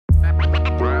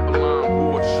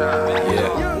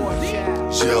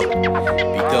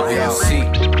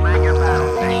BWC.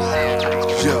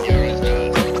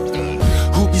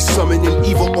 Who be summoning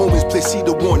evil omens,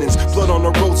 placebo warnings. Blood on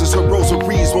the roses, her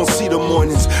rosaries won't see the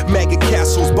mornings. Maggot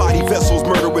castles, body vessels,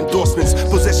 murder endorsements.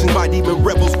 Possession by demon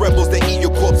rebels that eat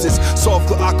your corpses. Solve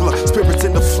Akla, spirits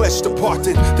in the flesh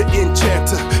departed. The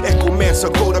enchanter,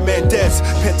 echomancer, Goda Mendez.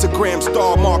 Pentagram,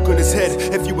 star mark on his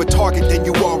head. If you a target, then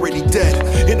you already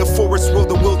dead. In the forest where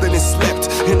the wilderness slept.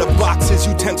 In the boxes,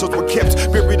 utensils were kept.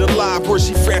 Buried alive where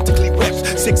she frantically wept.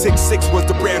 666 was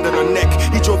the brand on her neck.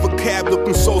 He drove a cab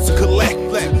looking souls to collect.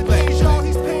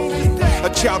 A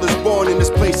child is born in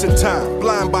this place and time,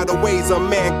 blind by the ways of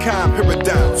mankind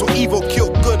paradigm. So evil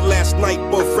killed good last night,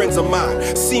 both friends of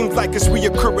mine. Seems like it's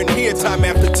reoccurring here time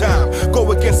after time.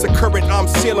 Go against the current, I'm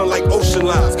sailing like ocean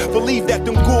lines. Believe that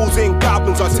them ghouls and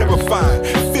goblins are terrifying.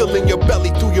 Feel in your belly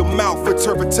through your mouth for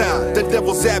turpentine. The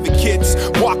devil's advocates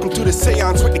walking through the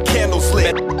seance with the candles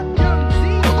lit.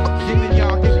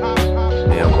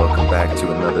 And welcome back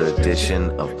to another edition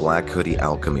of Black Hoodie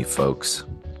Alchemy, folks.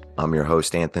 I'm your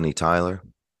host, Anthony Tyler.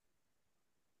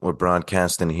 We're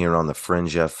broadcasting here on the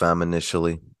Fringe FM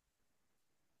initially.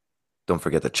 Don't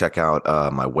forget to check out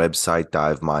my website,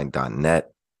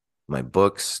 divemind.net, my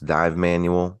books, Dive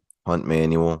Manual, Hunt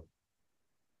Manual.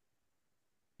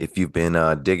 If you've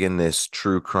been digging this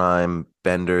true crime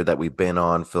bender that we've been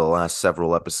on for the last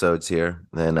several episodes here,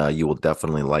 then you will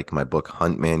definitely like my book,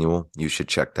 Hunt Manual. You should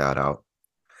check that out.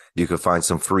 You can find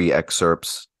some free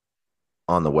excerpts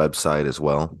on the website as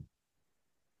well.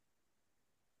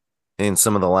 In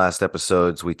some of the last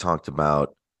episodes, we talked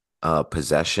about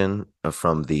possession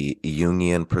from the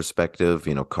Jungian perspective,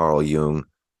 Carl Jung,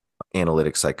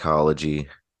 analytic psychology.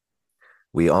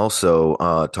 We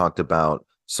also talked about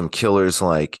some killers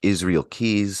like Israel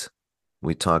Keyes.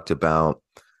 We talked about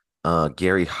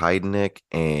Gary Heidnik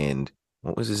and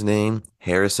what was his name?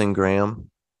 Harrison Graham.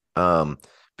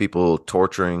 People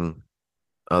torturing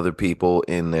other people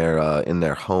in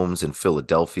their homes in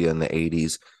Philadelphia in the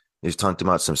 80s. He's talked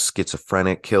about some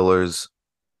schizophrenic killers.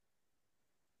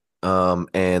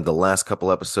 And the last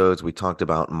couple episodes, we talked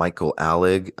about Michael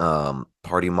Allig,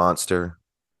 Party Monster.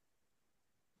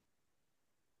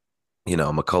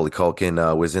 Macaulay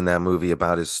Culkin was in that movie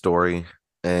about his story.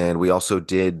 And we also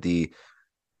did the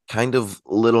kind of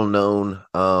little known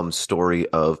story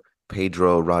of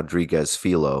Pedro Rodriguez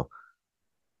Filho,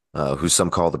 who some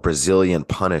call the Brazilian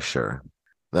Punisher.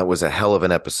 That was a hell of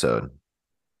an episode.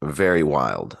 Very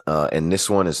wild. And this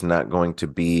one is not going to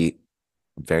be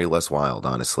very less wild,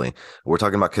 honestly. We're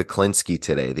talking about Kuklinski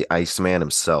today, the Iceman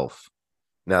himself.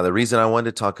 Now, the reason I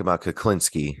wanted to talk about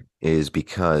Kuklinski is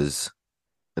because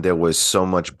there was so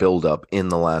much buildup in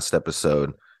the last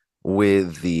episode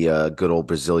with the good old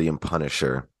Brazilian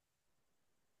Punisher.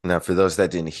 Now, for those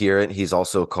that didn't hear it, he's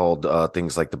also called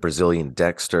things like the Brazilian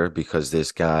Dexter because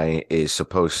this guy is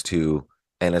supposed to,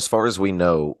 and as far as we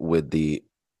know with the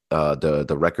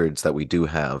records that we do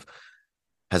have,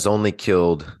 has only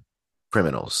killed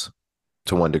criminals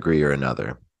to one degree or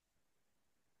another.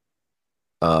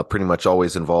 Pretty much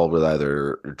always involved with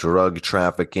either drug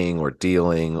trafficking or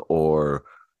dealing or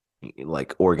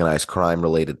like organized crime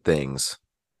related things.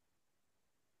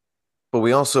 But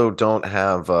we also don't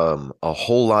have a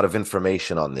whole lot of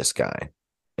information on this guy.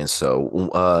 And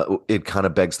so it kind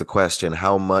of begs the question,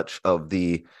 how much of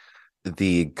the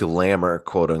glamour,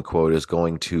 quote unquote, is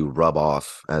going to rub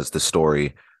off as the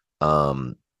story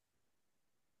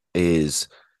is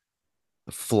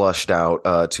flushed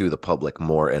out to the public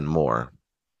more and more.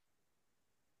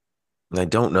 And I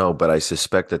don't know, but I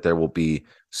suspect that there will be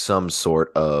some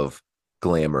sort of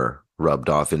glamour rubbed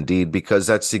off indeed, because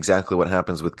that's exactly what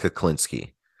happens with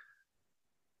Kuklinski.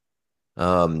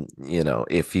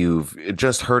 If you've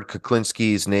just heard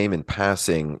Kuklinski's name in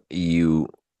passing, you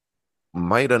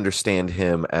might understand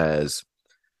him as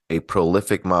a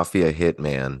prolific mafia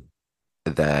hitman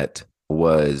that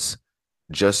was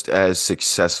just as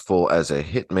successful as a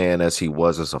hitman as he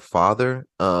was as a father,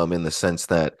 in the sense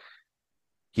that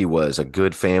he was a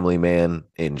good family man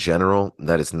in general.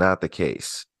 That is not the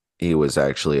case. He was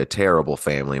actually a terrible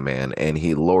family man, and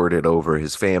he lorded over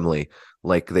his family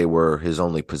like they were his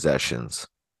only possessions.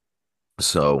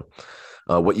 So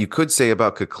what you could say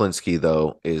about Kuklinski,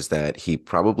 though, is that he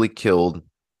probably killed,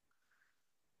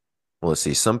 well, let's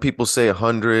see, some people say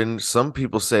 100, some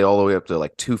people say all the way up to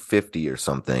like 250 or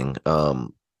something.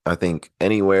 I think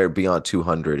anywhere beyond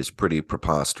 200 is pretty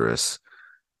preposterous.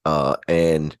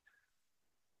 And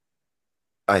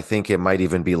I think it might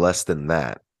even be less than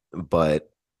that. But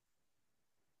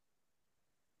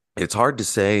it's hard to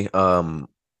say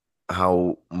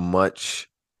how much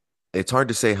it's hard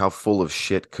to say how full of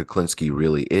shit Kuklinski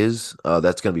really is.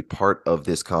 That's going to be part of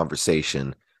this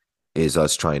conversation, is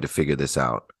us trying to figure this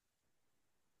out.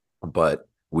 But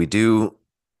we do,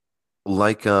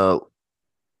 like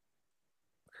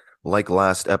like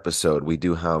last episode, we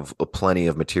do have plenty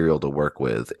of material to work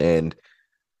with, and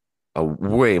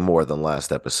way more than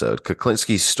last episode.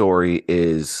 Kuklinski's story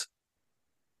is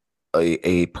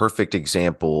a perfect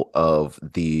example of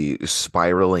the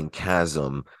spiraling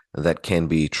chasm that can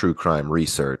be true crime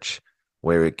research,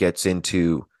 where it gets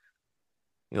into,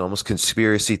 almost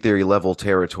conspiracy theory level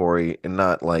territory, and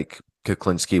not like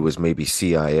Kuklinski was maybe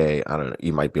CIA. I don't know.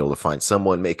 You might be able to find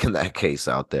someone making that case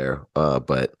out there,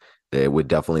 but it would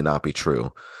definitely not be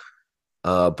true.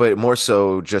 But more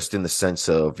so just in the sense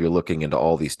of you're looking into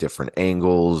all these different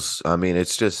angles. I mean,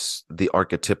 it's just the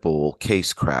archetypal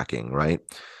case cracking, right?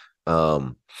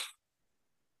 Um,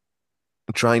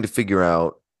 trying to figure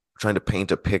out, trying to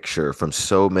paint a picture from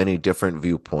so many different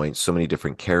viewpoints, so many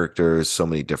different characters, so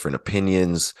many different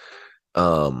opinions.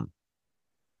 Um,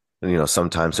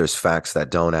 sometimes there's facts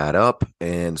that don't add up,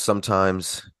 and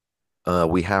sometimes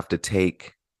we have to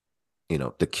take,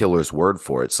 the killer's word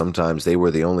for it. Sometimes they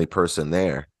were the only person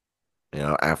there,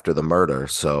 after the murder.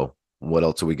 So what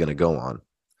else are we going to go on?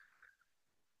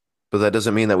 But that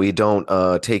doesn't mean that we don't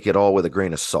take it all with a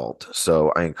grain of salt.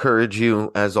 So I encourage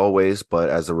you, as always, but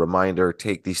as a reminder,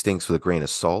 take these things with a grain of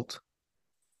salt.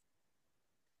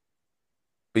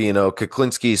 But,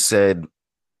 Kuklinski said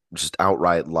just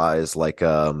outright lies, like,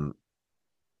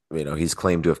 he's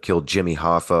claimed to have killed Jimmy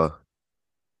Hoffa.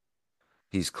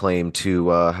 He's claimed to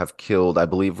have killed, I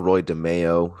believe, Roy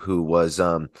DeMeo, who was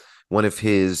one of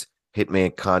his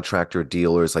hitman contractor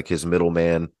dealers, like his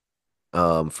middleman,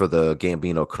 for the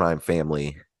Gambino crime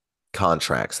family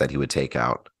contracts that he would take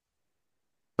out.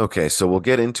 Okay, so we'll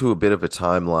get into a bit of a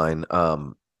timeline.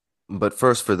 But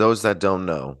first, for those that don't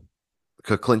know,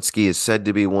 Kuklinski is said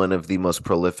to be one of the most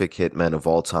prolific hitmen of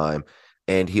all time.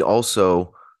 And he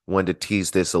also, when to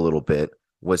tease this a little bit,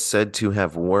 was said to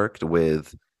have worked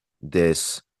with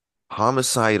this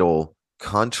homicidal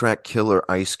contract killer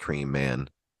ice cream man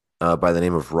by the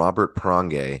name of Robert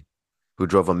Pronge, who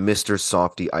drove a Mr.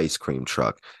 Softee ice cream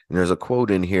truck. And there's a quote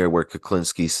in here where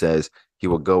Kuklinski says he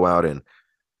will go out and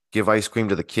give ice cream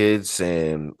to the kids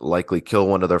and likely kill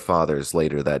one of their fathers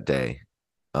later that day.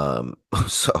 Um,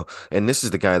 and this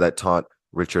is the guy that taught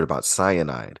Richard about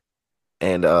cyanide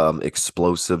and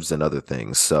explosives and other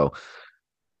things. So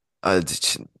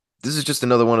this is just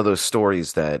another one of those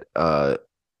stories that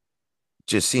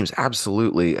just seems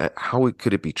absolutely, how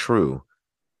could it be true?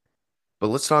 But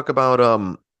let's talk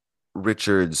about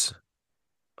Richard's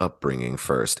upbringing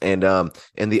first, and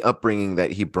the upbringing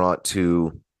that he brought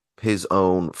to his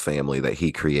own family that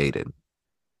he created.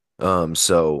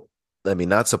 So I mean,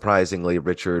 not surprisingly,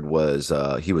 Richard was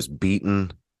he was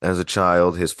beaten as a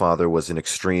child. His father was an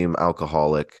extreme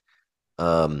alcoholic.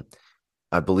 Um,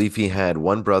 I believe he had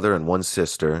one brother and one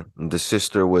sister. The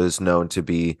sister was known to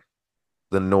be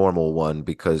the normal one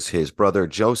because his brother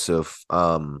Joseph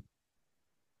was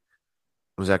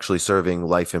actually serving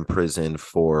life in prison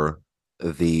for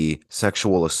the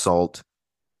sexual assault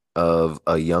of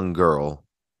a young girl,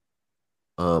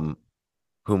 um,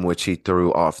 whom which he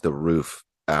threw off the roof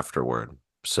afterward.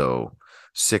 So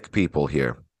sick people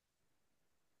here.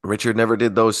 Richard never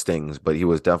did those things, but he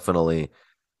was definitely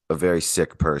a very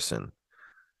sick person.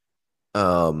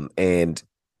 And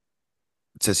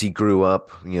says he grew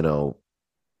up,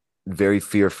 very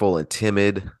fearful and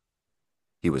timid.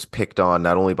 He was picked on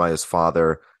not only by his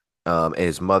father, and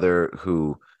his mother,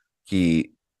 who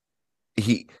he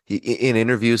he in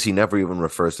interviews he never even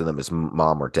refers to them as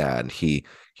mom or dad. He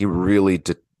really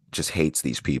just hates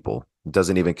these people.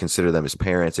 Doesn't even consider them his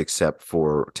parents, except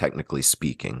for technically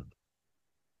speaking.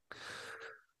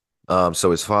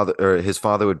 So his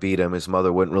father would beat him. His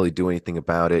mother wouldn't really do anything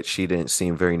about it. She didn't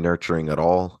seem very nurturing at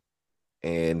all,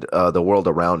 and the world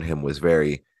around him was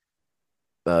very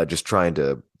just trying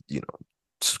to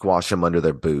squash him under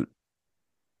their boot.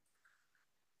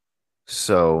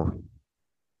 So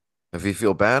if you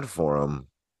feel bad for him,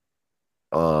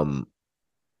 um,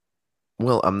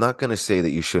 well, I'm not going to say that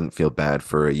you shouldn't feel bad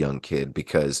for a young kid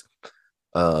because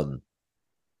um,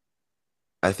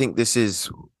 I think this is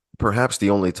perhaps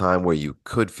the only time where you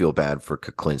could feel bad for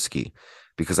Kuklinski,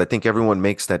 because I think everyone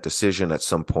makes that decision at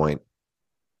some point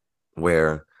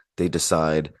where they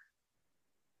decide,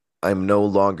 I'm no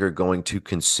longer going to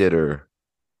consider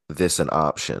this an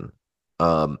option.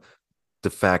 Um, the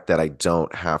fact that I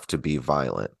don't have to be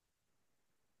violent.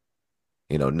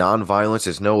 Nonviolence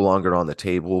is no longer on the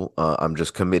table. I'm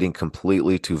just committing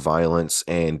completely to violence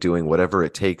and doing whatever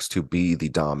it takes to be the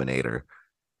dominator.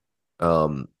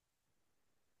 Um,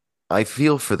 I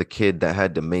feel for the kid that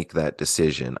had to make that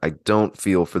decision. I don't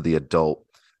feel for the adult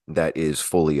that is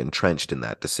fully entrenched in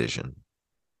that decision.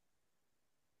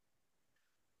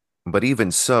 But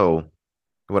even so,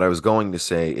 what I was going to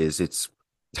say is it's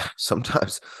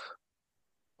sometimes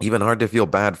even hard to feel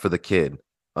bad for the kid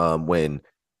when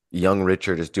young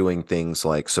Richard is doing things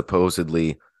like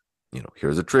supposedly,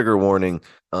 here's a trigger warning,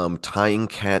 tying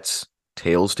cats'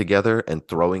 tails together and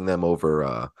throwing them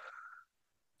over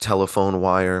telephone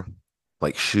wire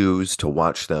like shoes to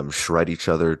watch them shred each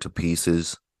other to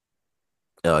pieces.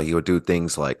 He would do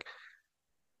things like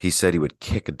he said he would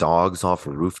kick dogs off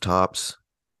of rooftops.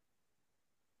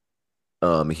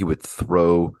 He would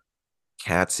throw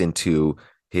cats into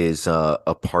his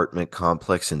apartment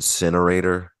complex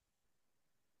incinerator.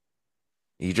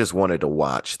 He just wanted to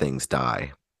watch things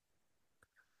die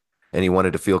and he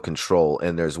wanted to feel control.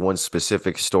 And there's one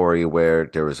specific story where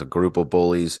there was a group of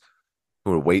bullies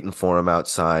who were waiting for him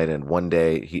outside. And one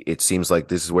day, it seems like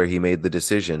this is where he made the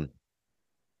decision.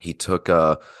 He took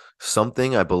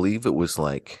something, I believe it was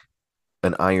like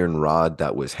an iron rod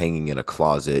that was hanging in a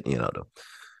closet, to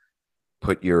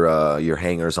put your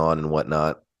hangers on and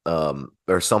whatnot,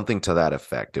 or something to that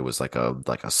effect. It was like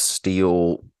a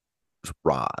steel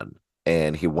rod,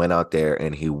 and he went out there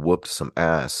and he whooped some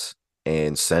ass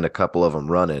and sent a couple of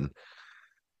them running.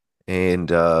 And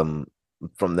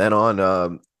from then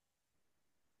on,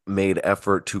 made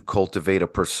effort to cultivate a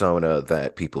persona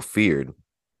that people feared.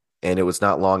 And it was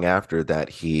not long after that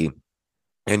he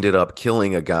ended up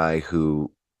killing a guy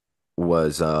who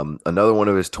was another one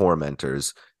of his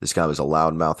tormentors. This guy was a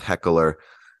loudmouth heckler.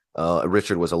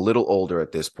 Richard was a little older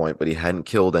at this point, but he hadn't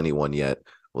killed anyone yet.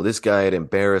 Well, this guy had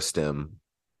embarrassed him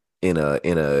in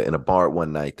a bar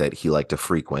one night that he liked to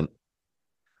frequent.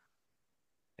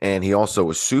 And he also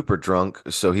was super drunk,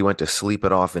 so he went to sleep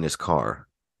it off in his car.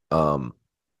 Um,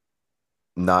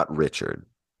 Not Richard.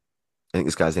 I think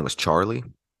this guy's name was Charlie.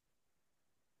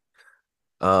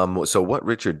 So what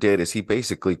Richard did is he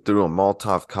basically threw a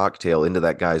Molotov cocktail into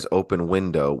that guy's open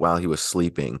window while he was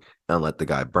sleeping and let the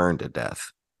guy burn to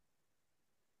death.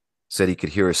 Said he could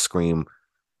hear a scream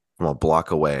from a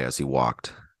block away as he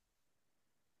walked.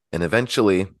 And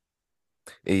eventually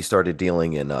he started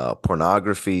dealing in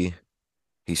pornography.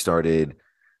 He started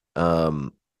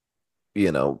um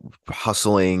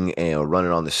hustling and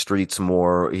running on the streets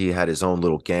more. He had his own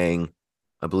little gang.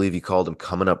 I believe he called them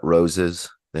Coming Up Roses.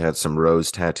 They had some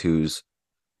rose tattoos.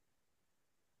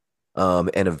 And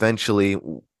eventually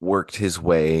worked his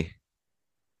way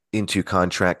into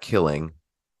contract killing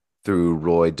through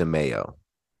Roy DeMeo.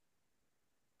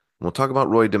 We'll talk about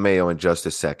Roy DeMeo in just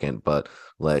a second, but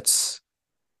let's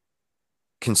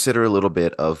consider a little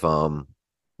bit of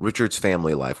Richard's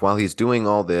family life. While he's doing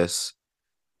all this,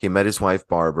 he met his wife,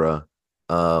 Barbara.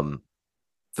 Um,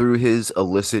 Through his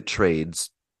illicit trades,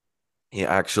 he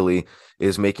actually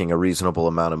is making a reasonable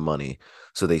amount of money.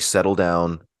 So they settle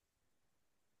down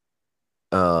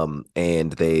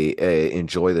and they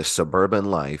enjoy the suburban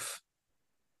life.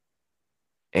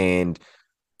 And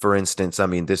for instance, I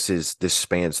mean, this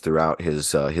spans throughout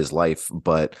his life,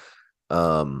 but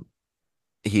um,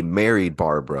 he married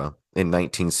Barbara in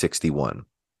 1961.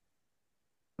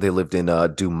 They lived in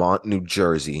Dumont, New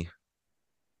Jersey,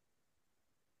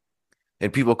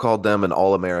 and people called them an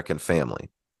all-American family.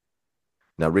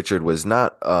 Now, Richard was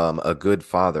not a good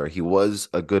father. He was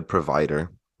a good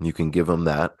provider. You can give him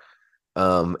that.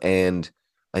 And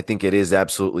I think it is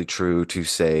absolutely true to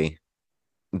say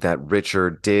that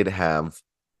Richard did have,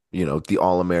 the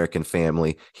all-American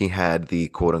family. He had the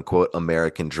quote-unquote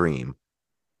American dream.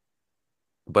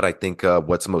 But I think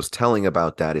what's most telling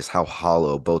about that is how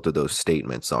hollow both of those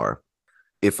statements are.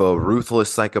 If a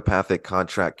ruthless psychopathic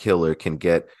contract killer can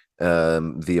get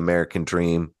the American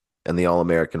dream and the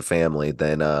all-American family,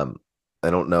 then I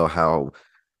don't know how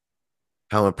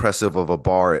impressive of a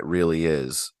bar it really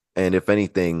is. And if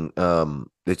anything,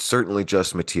 it's certainly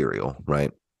just material,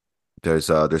 right? There's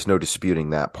no disputing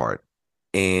that part.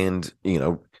 And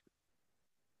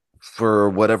for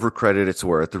whatever credit it's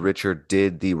worth, Richard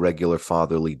did the regular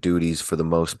fatherly duties for the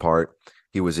most part.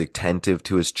 He was attentive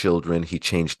to his children. He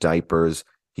changed diapers.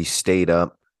 He stayed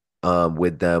up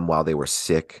with them while they were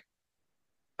sick.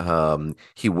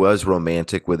 He was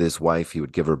romantic with his wife. He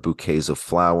would give her bouquets of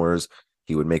flowers.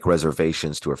 He would make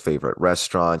reservations to her favorite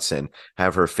restaurants and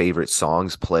have her favorite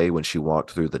songs play when she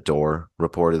walked through the door,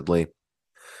 reportedly.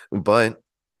 But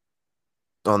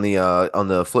on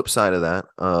the flip side of that,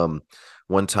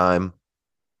 one time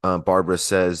Barbara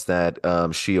says that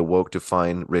she awoke to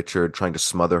find Richard trying to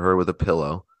smother her with a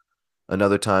pillow.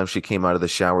 Another time she came out of the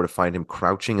shower to find him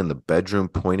crouching in the bedroom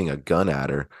pointing a gun at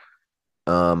her.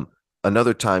 Um,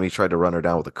 Another time he tried to run her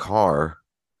down with a car,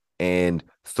 and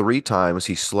three times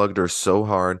he slugged her so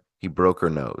hard he broke her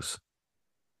nose.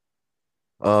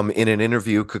 In an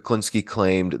interview, Kuklinski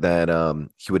claimed that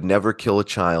he would never kill a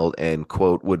child and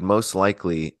quote would most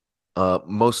likely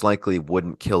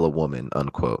wouldn't kill a woman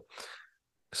unquote.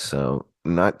 So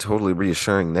not totally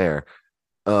reassuring there.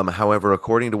 However,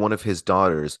 according to one of his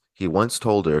daughters, he once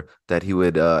told her that he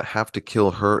would have to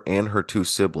kill her and her two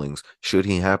siblings should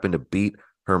he happen to beat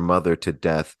her mother to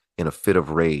death in a fit of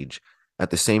rage. At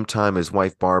the same time, his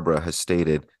wife Barbara has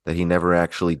stated that he never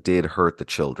actually did hurt the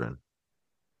children.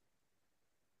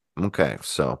 Okay,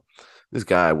 so this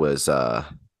guy was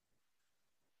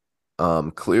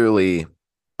clearly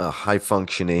a high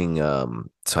functioning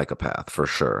psychopath for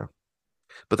sure.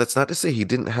 But that's not to say he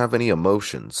didn't have any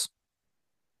emotions.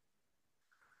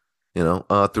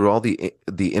 Through all the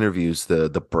interviews,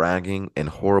 the bragging and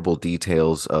horrible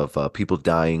details of people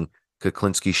dying,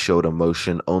 Kuklinski showed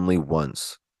emotion only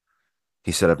once.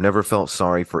 He said, "I've never felt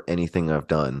sorry for anything I've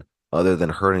done other than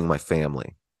hurting my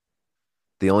family.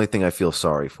 The only thing I feel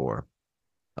sorry for.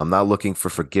 I'm not looking for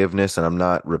forgiveness and I'm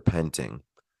not repenting.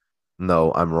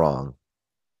 No, I'm wrong."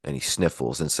 And he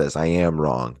sniffles and says, "I am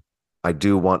wrong. I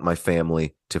do want my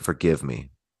family to forgive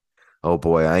me. Oh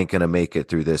boy, I ain't gonna make it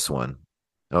through this one.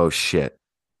 Oh shit."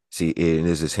 See, and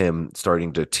this is him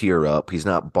starting to tear up. He's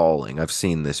not bawling. I've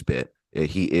seen this bit.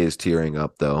 He is tearing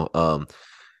up though.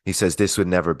 He says, "This would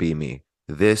never be me.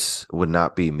 This would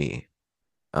not be me.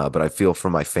 But I feel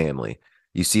for my family.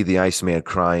 You see the Iceman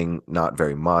crying, not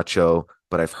very macho,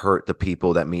 but I've hurt the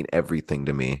people that mean everything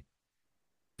to me.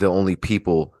 The only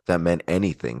people that meant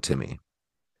anything to me."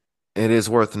 It is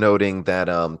worth noting that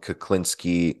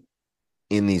Kuklinski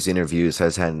in these interviews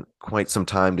has had quite some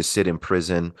time to sit in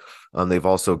prison. They've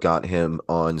also got him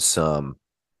on some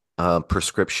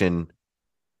prescription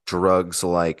drugs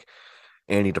like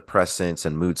antidepressants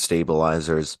and mood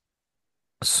stabilizers.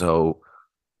 So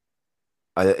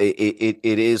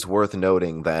it is worth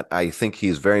noting that I think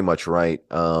he's very much right.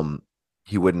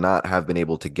 He would not have been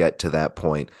able to get to that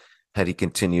point had he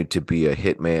continued to be a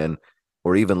hitman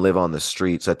or even live on the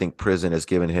streets. I think prison has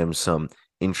given him some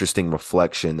interesting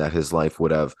reflection that his life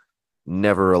would have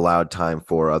never allowed time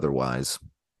for otherwise.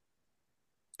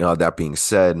 That being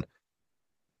said,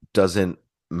 doesn't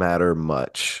matter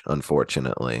much,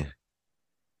 unfortunately,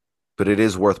 but it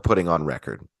is worth putting on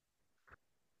record.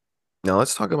 Now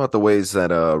let's talk about the ways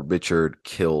that Richard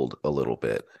killed a little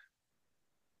bit.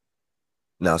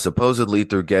 Now, supposedly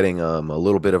through getting a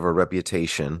little bit of a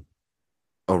reputation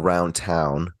around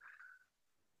town,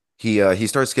 he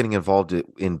starts getting involved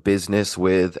in business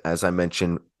with, as I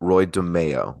mentioned, Roy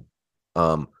DeMeo,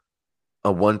 um,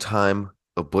 a one time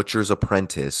a butcher's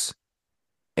apprentice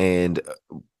and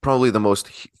probably the most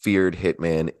feared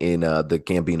hitman in the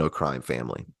Gambino crime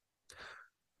family.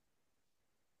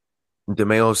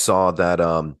 DeMeo saw that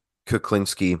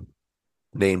Kuklinski,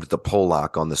 named the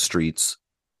Polak on the streets,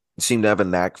 seemed to have a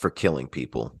knack for killing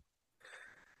people.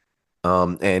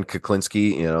 And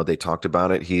Kuklinski, they talked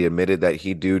about it. He admitted that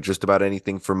he'd do just about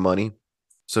anything for money.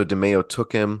 So DeMeo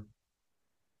took him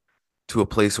to a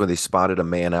place where they spotted a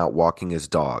man out walking his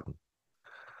dog.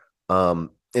 And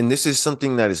this is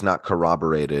something that is not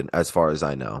corroborated as far as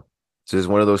I know. So it's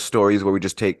one of those stories where we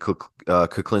just take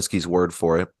Kuklinski's word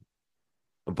for it.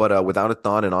 But without a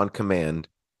thought and on command,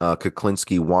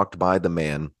 Kuklinski walked by the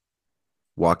man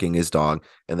walking his dog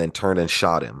and then turned and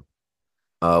shot him,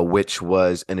 which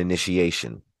was an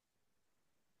initiation.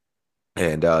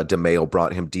 And DeMeo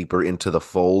brought him deeper into the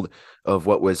fold of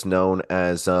what was known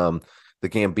as the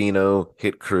Gambino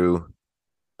hit crew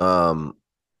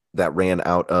that ran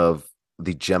out of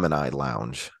the Gemini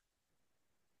Lounge.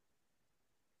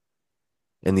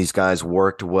 And these guys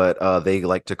worked what they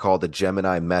like to call the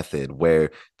Gemini method,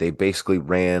 where they basically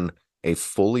ran a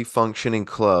fully functioning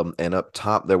club, and up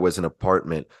top there was an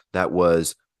apartment that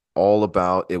was all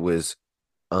about it was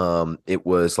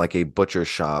like a butcher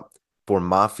shop for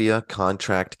mafia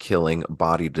contract killing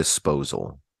body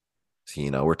disposal.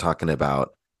 So, we're talking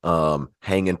about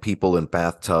hanging people in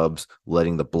bathtubs,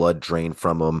 letting the blood drain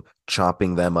from them,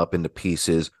 chopping them up into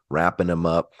pieces, wrapping them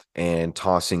up, and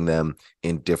tossing them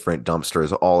in different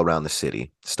dumpsters all around the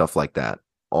city. Stuff like that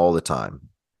all the time.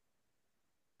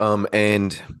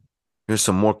 And here's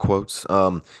some more quotes.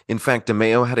 In fact,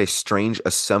 DeMeo had a strange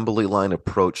assembly line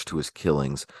approach to his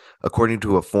killings. According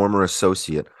to a former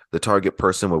associate, the target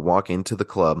person would walk into the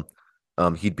club.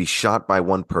 He'd be shot by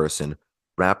one person,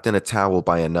 wrapped in a towel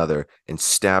by another, and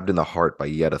stabbed in the heart by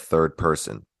yet a third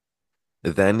person.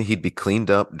 Then he'd be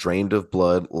cleaned up, drained of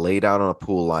blood, laid out on a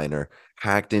pool liner,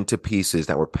 hacked into pieces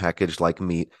that were packaged like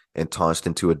meat, and tossed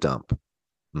into a dump.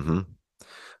 Mm-hmm.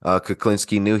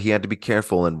 Kuklinski knew he had to be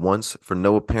careful, and once, for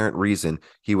no apparent reason,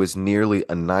 he was nearly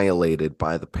annihilated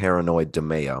by the paranoid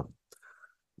DeMeo.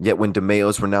 Yet when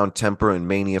DeMeo's renowned temper and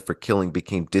mania for killing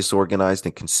became disorganized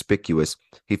and conspicuous,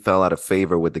 he fell out of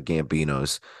favor with the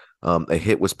Gambinos. A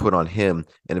hit was put on him,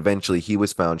 and eventually he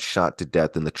was found shot to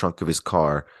death in the trunk of his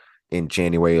car in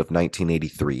January of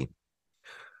 1983.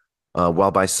 While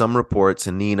by some reports,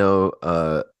 Nino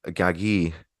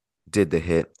Gaggi did the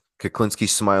hit, Kuklinski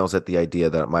smiles at the idea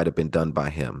that it might have been done by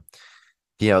him.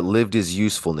 He outlived his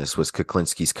usefulness, was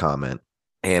Kuklinski's comment.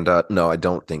 And no, I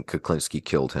don't think Kuklinski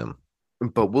killed him.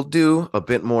 But we'll do a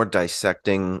bit more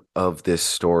dissecting of this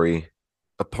story.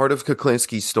 A part of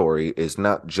Kuklinski's story is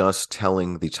not just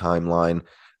telling the timeline,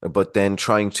 but then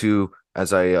trying to,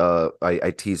 as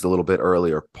I teased a little bit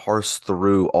earlier, parse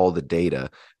through all the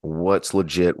data. What's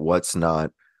legit, what's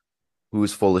not,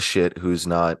 who's full of shit, who's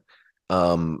not.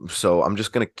 So I'm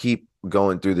just gonna keep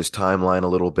going through this timeline a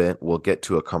little bit. We'll get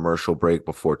to a commercial break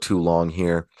before too long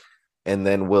here, and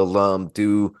then we'll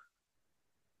do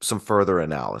some further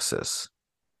analysis.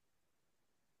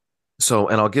 So,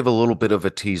 and I'll give a little bit of a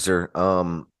teaser.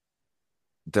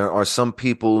 There are some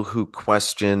people who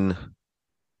question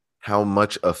how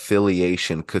much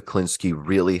affiliation Kuklinski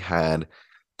really had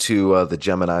to the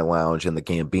Gemini Lounge and the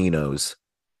Gambinos,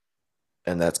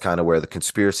 and that's kind of where the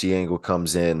conspiracy angle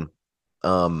comes in.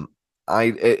 Um,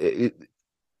 I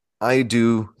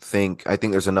do think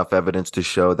there's enough evidence to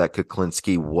show that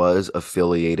Kuklinski was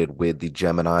affiliated with the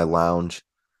Gemini Lounge.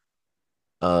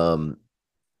 Um,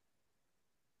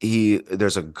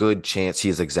 there's a good chance he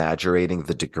is exaggerating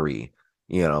the degree.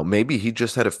 You know, maybe he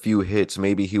just had a few hits.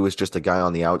 Maybe he was just a guy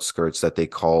on the outskirts that they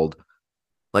called.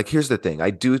 Like, here's the thing. I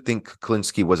do think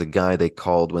Kuklinski was a guy they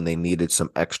called when they needed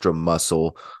some extra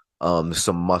muscle,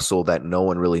 some muscle that no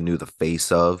one really knew the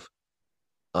face of.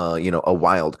 A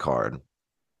wild card.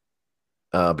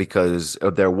 Because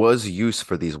there was use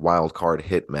for these wild card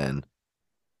hitmen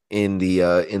in the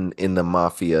in the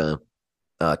mafia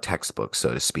textbook,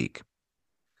 so to speak.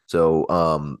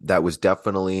 So that was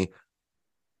definitely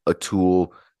a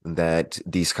tool that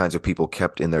these kinds of people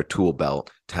kept in their tool belt,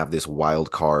 to have this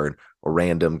wild card or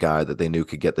random guy that they knew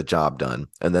could get the job done.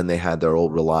 And then they had their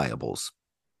old reliables.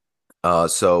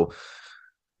 So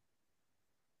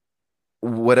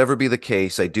whatever be the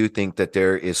case, I do think that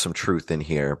there is some truth in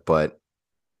here, but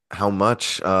how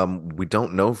much, we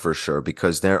don't know for sure,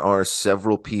 because there are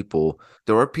several people.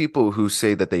 There are people who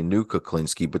say that they knew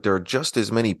Kuklinski, but there are just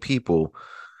as many people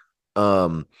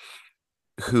who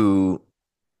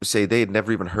say they had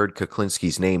never even heard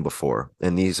Kuklinski's name before,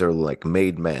 and these are like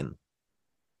made men,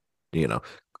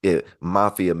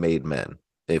 mafia made men.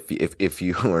 If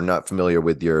you are not familiar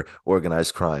with your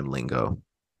organized crime lingo,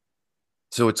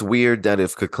 so it's weird that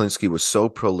if Kuklinski was so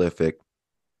prolific,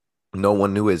 no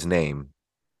one knew his name.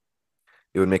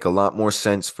 It would make a lot more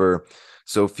sense for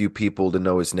so few people to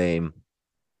know his name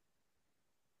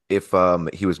if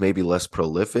he was maybe less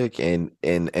prolific and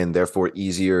therefore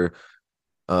easier,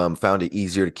 found it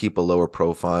easier to keep a lower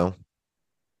profile.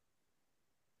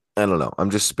 I don't know. I'm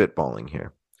just spitballing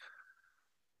here.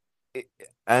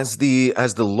 As the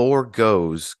lore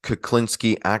goes,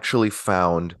 Kuklinski actually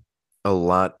found a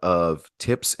lot of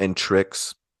tips and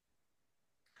tricks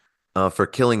for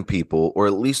killing people, or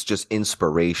at least just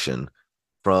inspiration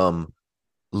from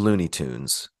Looney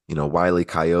Tunes. Wile E.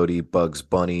 Coyote, Bugs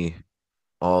Bunny,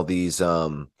 all these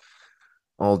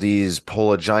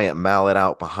pull a giant mallet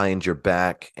out behind your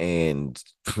back and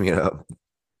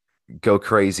go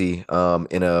crazy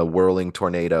in a whirling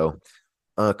tornado.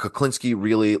 Kuklinski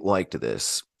really liked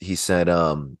this. He said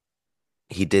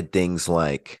he did things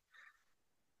like,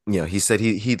 he said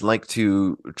he'd like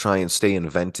to try and stay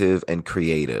inventive and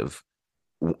creative,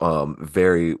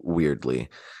 very weirdly.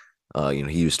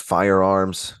 He used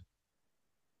firearms,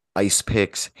 ice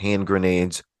picks, hand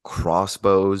grenades,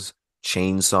 crossbows,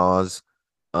 chainsaws.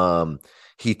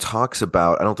 He talks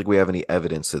about, I don't think we have any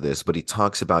evidence of this, but he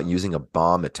talks about using a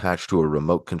bomb attached to a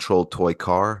remote controlled toy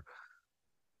car.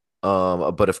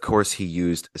 But of course he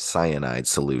used cyanide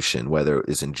solution, whether it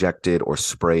is injected or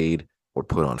sprayed or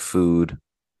put on food.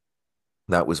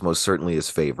 That was most certainly his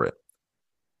favorite.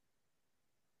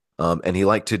 And he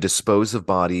liked to dispose of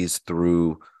bodies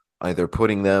through either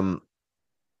putting them,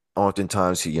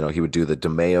 oftentimes, he would do the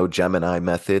DeMeo Gemini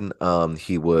method.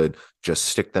 He would just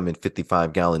stick them in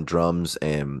 55-gallon drums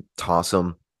and toss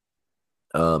them.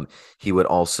 He would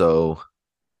also,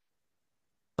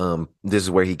 this is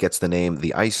where he gets the name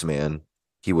the Iceman.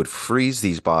 He would freeze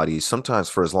these bodies, sometimes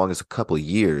for as long as a couple of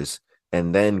years,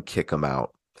 and then kick them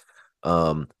out,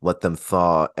 let them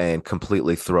thaw, and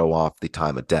completely throw off the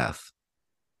time of death.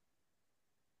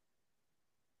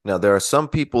 Now, there are some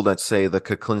people that say that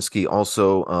Kuklinski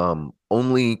also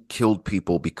only killed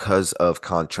people because of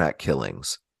contract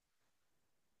killings,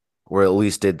 or at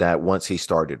least did that once he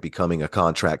started becoming a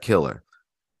contract killer.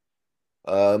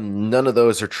 None of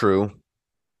those are true.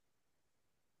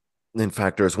 In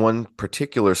fact, there's one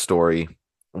particular story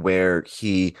where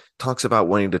he talks about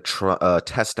wanting to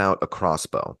test out a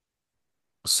crossbow.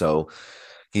 So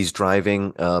he's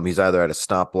driving. He's either at a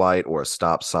stoplight or a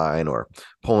stop sign or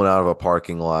pulling out of a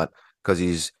parking lot because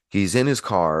he's in his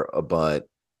car, but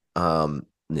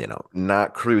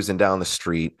not cruising down the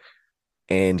street.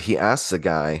 And he asks the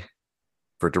guy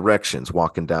for directions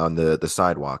walking down the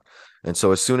sidewalk. And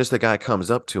so as soon as the guy comes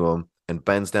up to him and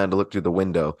bends down to look through the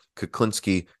window,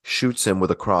 Kuklinski shoots him with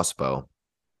a crossbow.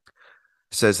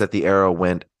 Says that the arrow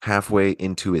went halfway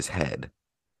into his head.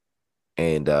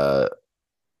 And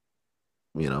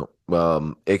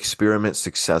experiment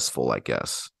successful, I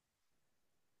guess.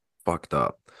 Fucked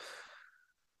up.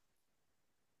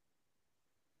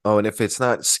 Oh, and if it's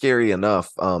not scary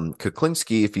enough,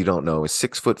 Kuklinski, if you don't know, is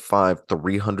 6'5",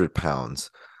 300 pounds.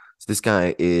 So this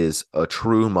guy is a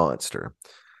true monster.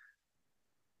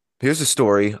 Here's a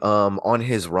story. On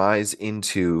his rise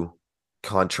into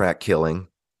contract killing,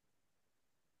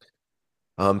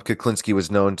 Kuklinski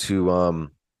was known to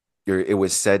it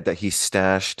was said that he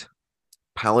stashed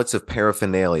pallets of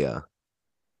paraphernalia,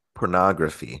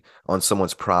 pornography on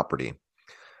someone's property.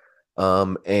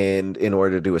 And in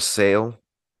order to do a sale,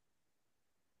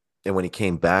 and when he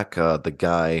came back, the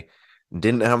guy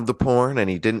didn't have the porn and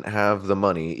he didn't have the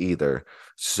money either.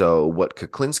 So what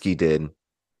Kuklinski did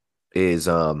is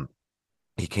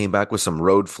he came back with some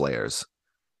road flares,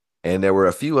 and there were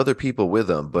a few other people with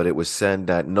him, but it was said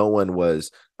that no one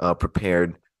was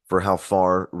prepared for how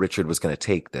far Richard was going to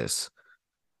take this.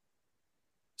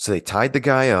 So they tied the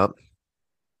guy up,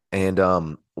 and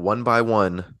one by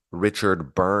one,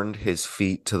 Richard burned his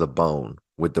feet to the bone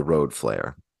with the road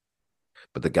flare,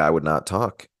 but the guy would not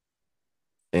talk.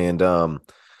 And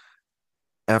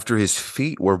after his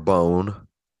feet were bone,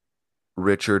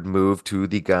 Richard moved to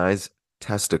the guy's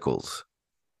testicles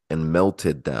and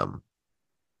melted them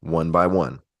one by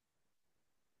one.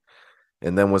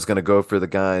 And then was going to go for the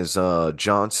guy's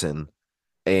Johnson.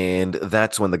 And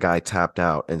that's when the guy tapped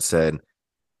out and said,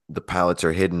 "The pallets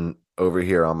are hidden over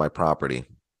here on my property."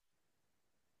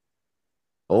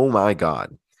 Oh my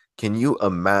God. Can you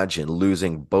imagine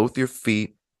losing both your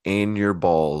feet and your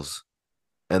balls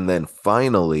and then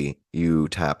finally you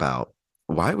tap out?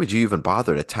 Why would you even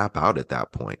bother to tap out at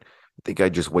that point? I think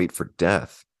I'd just wait for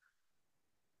death.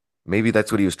 Maybe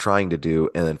that's what he was trying to do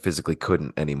and then physically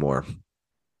couldn't anymore.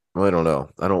 Well, I don't know.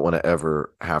 I don't want to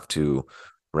ever have to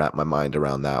wrap my mind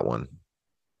around that one.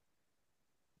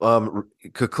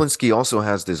 Kuklinski also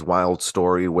has this wild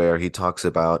story where he talks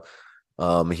about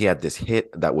he had this hit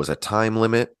that was a time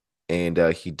limit, and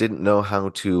he didn't know how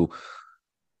to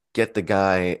get the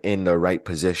guy in the right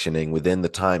positioning within the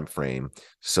time frame.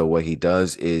 So what he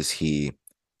does is he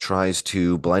tries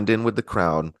to blend in with the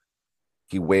crowd.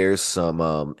 He wears some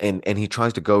and he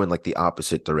tries to go in like the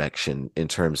opposite direction in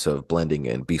terms of blending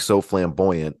in, be so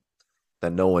flamboyant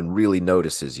that no one really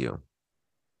notices you.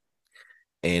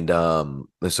 And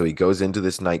so he goes into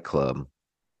this nightclub.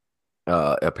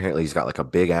 Apparently he's got like a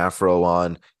big afro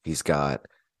on. He's got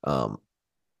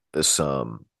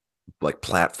some like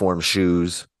platform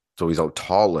shoes, so he's all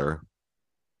taller,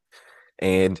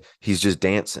 and he's just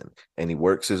dancing. And he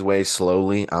works his way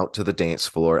slowly out to the dance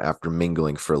floor after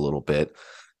mingling for a little bit,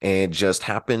 and just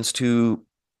happens to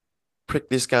prick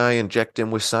this guy, inject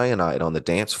him with cyanide on the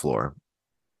dance floor.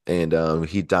 And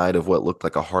he died of what looked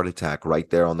like a heart attack right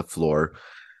there on the floor.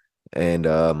 And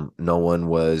no one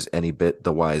was any bit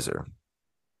the wiser.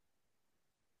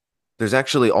 There's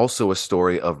actually also a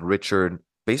story of Richard,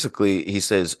 basically, he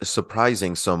says,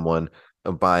 surprising someone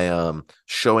by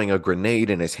showing a grenade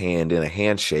in his hand in a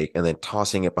handshake and then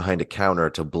tossing it behind a counter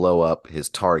to blow up his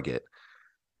target.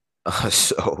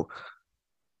 So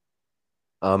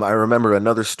I remember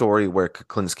another story where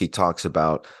Kuklinski talks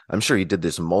about, I'm sure he did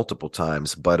this multiple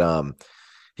times, but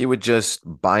he would just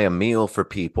buy a meal for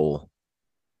people,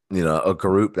 a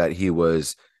group that he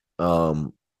was,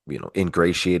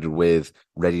 ingratiated with,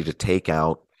 ready to take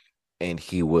out. And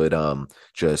he would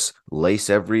just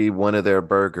lace every one of their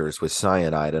burgers with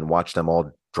cyanide and watch them all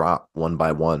drop one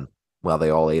by one while they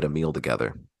all ate a meal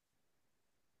together.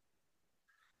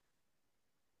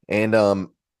 And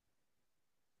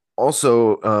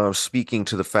also speaking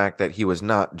to the fact that he was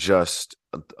not just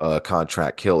a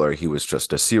contract killer, he was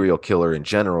just a serial killer in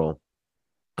general.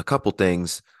 A couple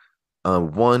things.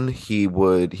 One, he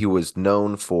was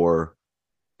known for,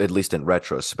 at least in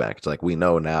retrospect, like we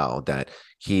know now, that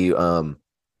he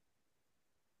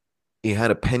He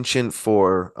had a penchant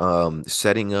for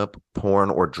setting up porn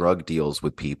or drug deals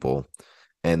with people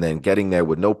and then getting there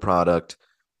with no product,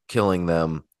 killing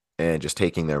them, and just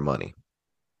taking their money.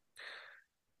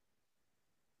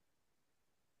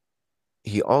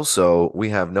 We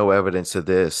have no evidence of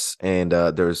this, and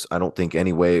I don't think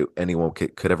any way anyone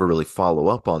could ever really follow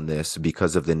up on this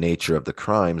because of the nature of the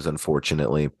crimes,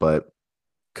 unfortunately. But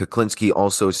Kuklinski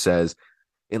also says,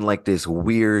 in like this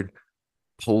weird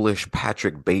Polish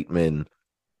Patrick Bateman,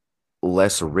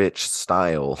 less rich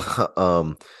style,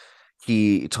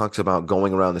 he talks about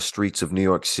going around the streets of New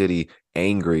York City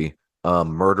angry,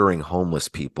 murdering homeless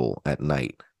people at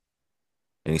night.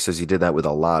 And he says he did that with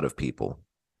a lot of people.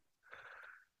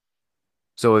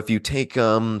 So if you take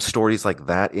stories like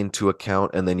that into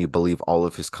account and then you believe all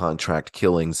of his contract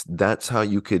killings, that's how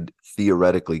you could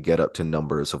theoretically get up to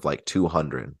numbers of like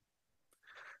 200.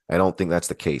 I don't think that's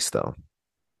the case, though.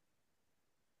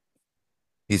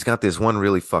 He's got this one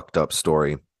really fucked up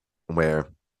story where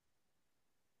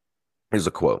here's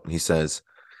a quote. He says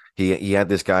he had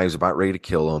this guy who was about ready to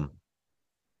kill him.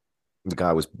 The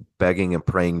guy was begging and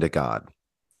praying to God.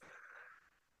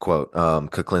 Quote,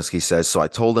 Kuklinski says, so I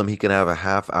told him he could have a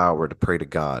half hour to pray to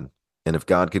God. And if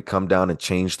God could come down and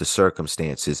change the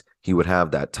circumstances, he would have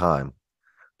that time.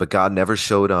 But God never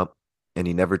showed up and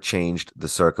he never changed the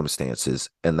circumstances.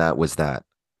 And that was that.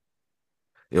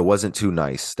 It wasn't too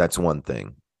nice. That's one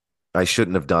thing. I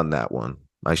shouldn't have done that one.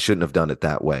 I shouldn't have done it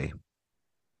that way.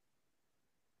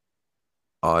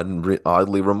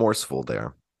 Oddly remorseful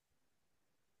there.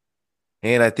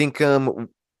 And I think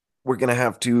we're going to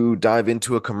have to dive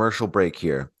into a commercial break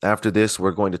here. After this,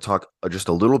 we're going to talk just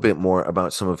a little bit more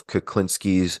about some of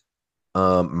Kuklinski's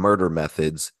murder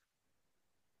methods.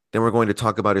 Then we're going to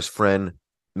talk about his friend,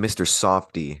 Mr.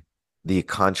 Softee, the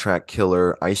contract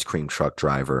killer ice cream truck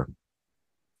driver.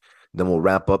 Then we'll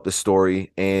wrap up the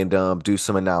story and do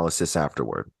some analysis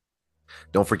afterward.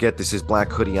 Don't forget, this is Black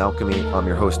Hoodie Alchemy. I'm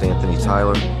your host, Anthony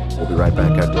Tyler. We'll be right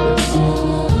back after this.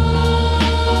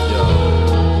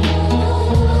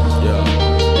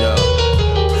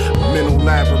 Mental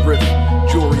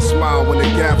labyrinth, jury smile when the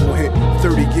gavel hit.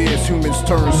 30 years, humans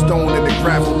turned stone in the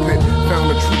gravel pit.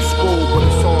 Found a true scroll, but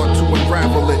it's hard to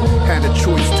unravel it. Had a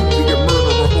choice to be a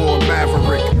murderer or a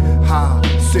maverick. High,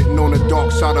 sitting on the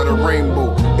dark side of the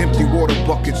rainbow. Empty water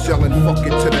buckets yelling fuck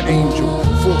it to the angel.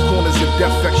 Four corners of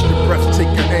death, extra breath, take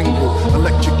an angle.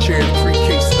 Electric chair,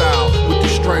 3K style with the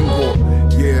strangle.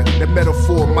 Yeah, that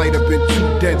metaphor might have been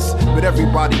too dense, but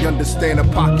everybody understand a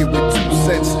pocket with 2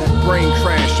 cents. Brain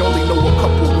crash, only know a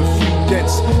couple with few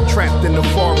dents. Trapped in the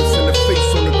forest and the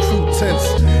face on the crew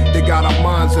tents. They got our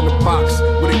minds in the box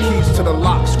with the keys to the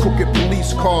locks. Crooked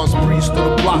police cars breeze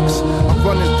through the blocks. I'm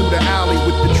running through the alley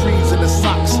with the trees and the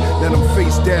socks. Then I'm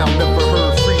face down, never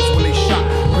heard freeze when they shot.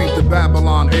 Breathe the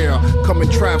Babylon air, come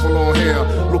and travel on here.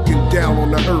 Looking down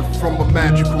on the earth from a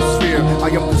magical sphere. I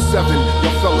am the 7,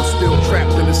 your fellas still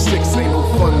trapped in the 6. Ain't no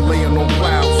fun laying on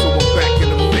clouds, so I'm back in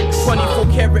the mix. 24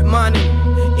 karat mining,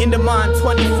 in the mine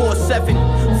 24/7.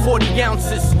 40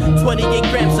 ounces, 28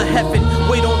 grams of heaven.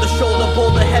 Weight on the shoulder,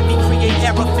 boulder heavy, create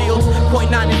error fields.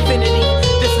 0.9 infinity,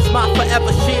 this is my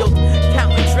forever shield.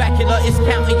 Counting Dracula is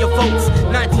counting your votes.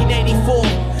 1984.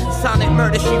 Sonic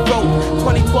murder she wrote.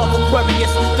 2012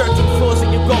 Aquarius, 13 floors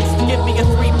in your ghost. Give me a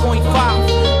 3.5.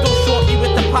 Don't short me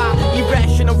with the pie.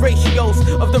 Irrational ratios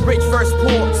of the rich versus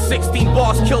poor. 16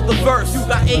 bars killed the verse. You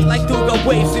got 8 like Duga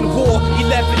waves in war.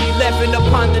 11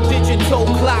 upon the digital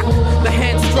clock. The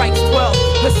hand strikes 12.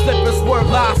 The slippers were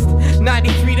lost.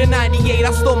 93 to 98,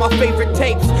 I stole my favorite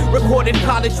tapes. Recorded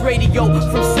college radio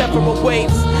from several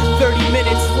waves. 30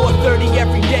 minutes, 4:30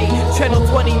 every day. Channel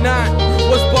 29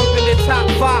 was bumping the top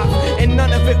 5, and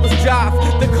none of it was jive.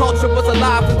 The culture was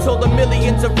alive until the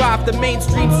millions arrived. The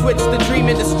mainstream switched the dream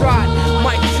into stride.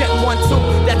 Mic check 1, 2,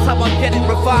 that's how I get it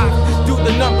revived. Do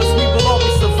the numbers, we will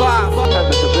always survive.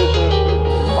 And the division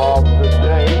of the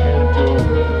day into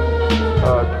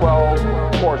 12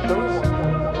 portions,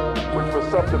 which was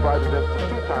subdivided into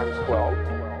 2 times 12.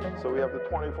 So we have the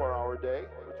 24-hour day,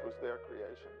 which was their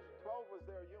creation. 12 was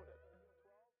their unit.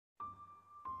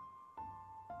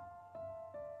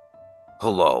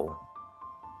 Hello.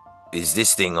 Is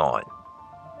this thing on?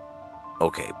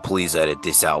 Okay, please edit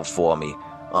this out for me.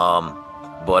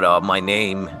 My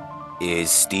name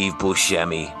is Steve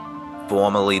Buscemi,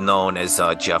 formerly known as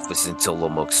Jefferson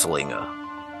Tillamook Slinger.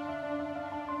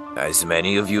 As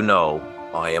many of you know,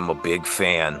 I am a big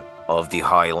fan of the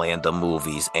Highlander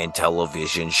movies and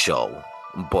television show,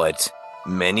 but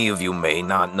many of you may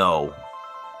not know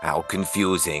how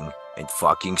confusing and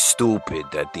fucking stupid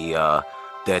that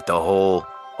the whole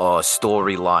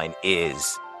storyline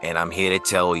is, and I'm here to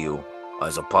tell you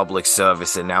as a public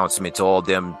service announcement to all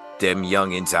them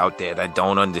youngins out there that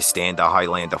don't understand the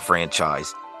Highlander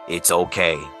franchise, it's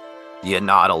okay. You're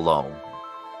not alone.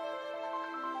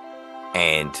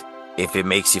 And if it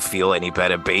makes you feel any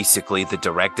better, basically the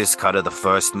director's cut of the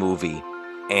first movie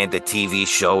and the TV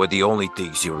show are the only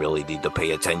things you really need to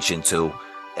pay attention to.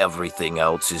 Everything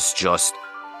else is just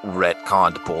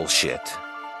retconned bullshit.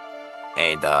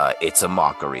 And it's a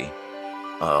mockery.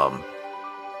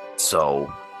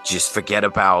 So just forget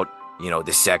about,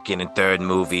 the second and third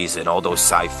movies and all those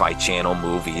Sci-Fi Channel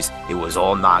movies. It was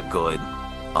all not good.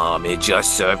 It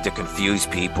just served to confuse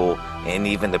people, and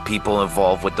even the people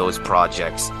involved with those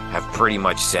projects have pretty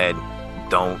much said,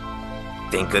 don't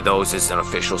think of those as an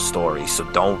official story, so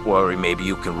don't worry, maybe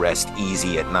you can rest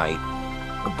easy at night.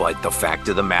 But the fact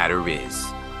of the matter is,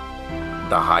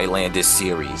 the Highlander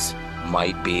series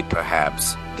might be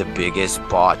perhaps the biggest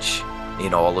botch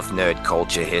in all of nerd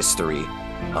culture history.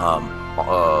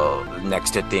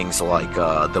 Next to things like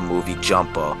the movie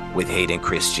Jumper with Hayden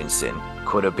Christensen.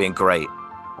 Could have been great.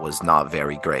 Was not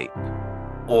very great.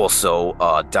 Also,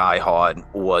 Die Hard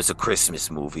was a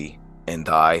Christmas movie, and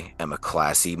I am a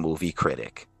classy movie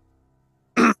critic.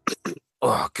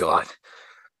 Oh, God.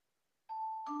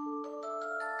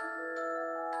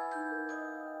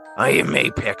 I am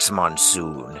Apex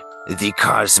Monsoon, the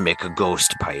cosmic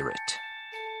ghost pirate.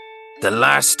 The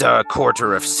last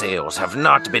quarter of sales have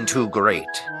not been too great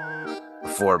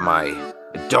for my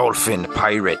Dolphin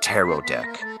Pirate Hero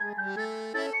deck.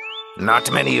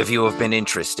 Not many of you have been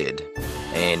interested,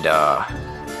 and,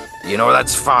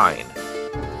 that's fine.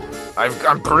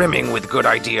 I'm brimming with good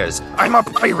ideas. I'm a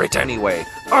pirate anyway.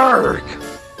 Arg!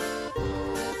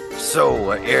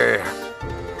 So,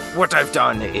 what I've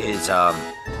done is,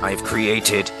 I've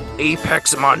created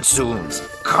Apex Monsoon's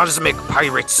Cosmic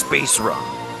Pirate Space Rum.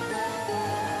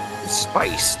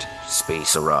 Spiced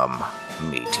space rum,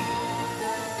 matey.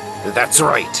 That's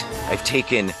right. I've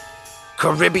taken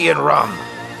Caribbean rum,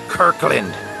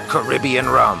 Kirkland Caribbean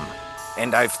rum,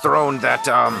 and I've thrown that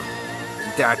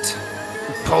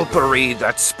pulpery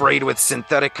that's sprayed with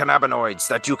synthetic cannabinoids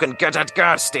that you can get at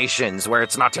gas stations where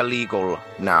it's not illegal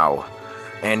now.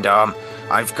 And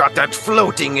I've got that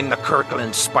floating in the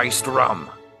Kirkland spiced rum.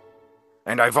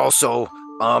 And I've also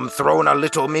thrown a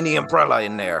little mini umbrella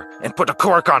in there and put a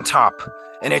cork on top.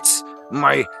 And it's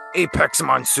my Apex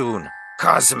Monsoon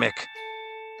Cosmic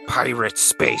Pirate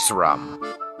Space Rum.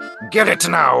 Get it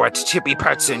now at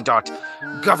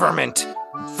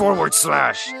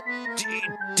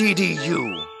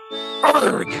chippypetson.government/DDU.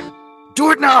 Urgh! Do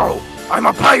it now! I'm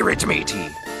a pirate, matey!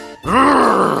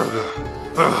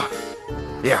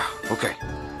 Yeah, okay,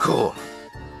 cool.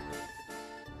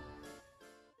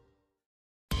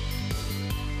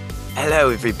 Hello,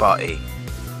 everybody.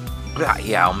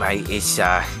 Bloody hell, mate, it's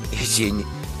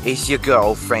your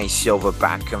girlfriend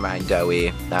Silverback Commando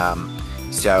here. I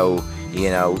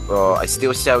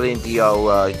still selling the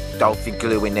old dolphin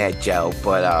glue in that gel,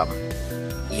 but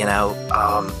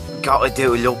gotta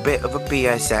do a little bit of a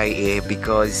PSA here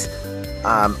because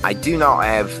I do not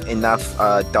have enough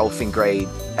dolphin grade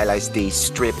LSD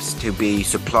strips to be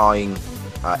supplying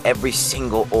every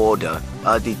single order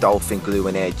of the dolphin glue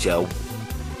and air gel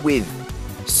with.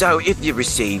 So if you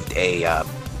received an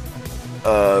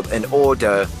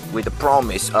order with the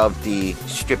promise of the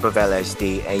strip of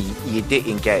LSD and you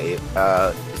didn't get it,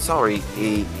 sorry,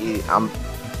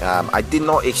 I did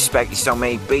not expect so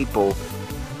many people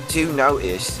to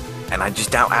notice, and I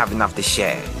just don't have enough to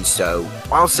share. So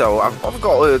also I've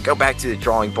got to go back to the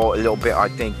drawing board a little bit, I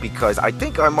think, because I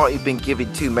think I might have been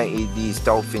giving too many of these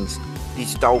dolphins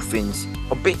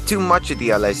a bit too much of the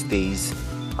LSDs,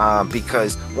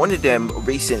 because one of them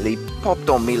recently popped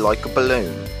on me like a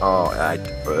balloon.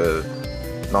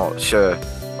 Not sure.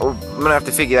 I'm gonna have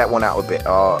to figure that one out a bit.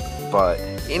 But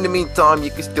in the meantime,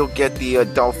 you can still get the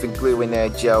dolphin glue in air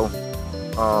gel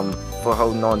for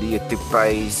holding on to your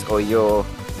toupees or your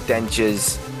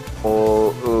dentures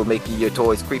or making your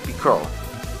toys creepy crawl.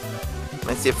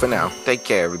 That's it for now. Take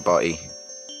care, everybody.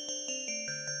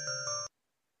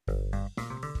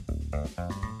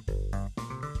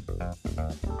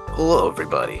 Hello,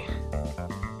 everybody.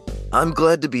 I'm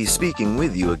glad to be speaking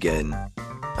with you again.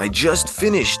 I just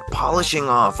finished polishing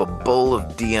off a bowl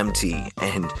of DMT,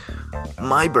 and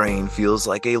my brain feels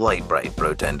like a light bright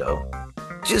Protendo.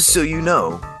 Just so you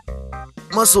know,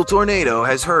 Muscle Tornado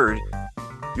has heard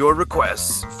your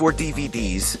requests for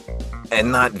DVDs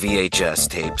and not VHS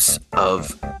tapes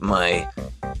of my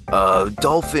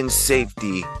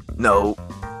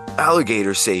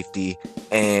alligator safety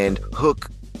and hook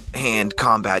hand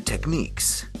combat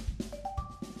techniques.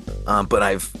 But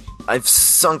I've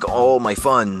sunk all my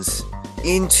funds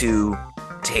into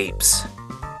tapes.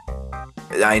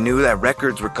 I knew that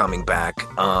records were coming back,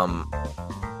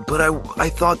 but I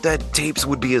thought that tapes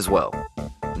would be as well.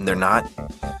 They're not.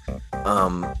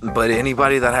 But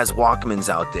anybody that has Walkmans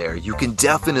out there, you can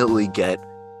definitely get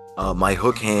my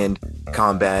hook hand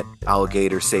combat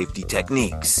alligator safety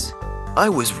techniques. I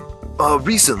was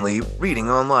recently reading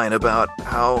online about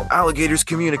how alligators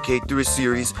communicate through a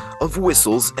series of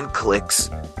whistles and clicks,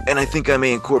 and I think I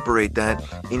may incorporate that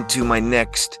into my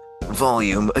next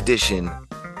volume edition.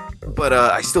 But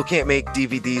I still can't make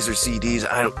DVDs or CDs.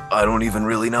 I don't even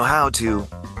really know how to.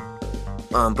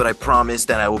 But I promise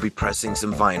that I will be pressing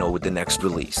some vinyl with the next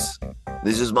release.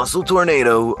 This is Muscle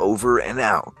Tornado, over and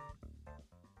out.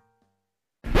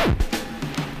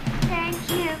 Thank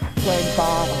you. Play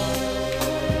bottom.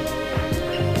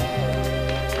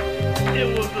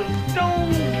 It was a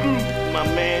stone group, my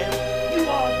man. You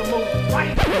are the most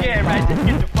right. Yeah, right. Just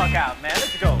get the fuck out, man.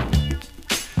 Let's go.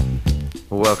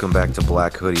 Welcome back to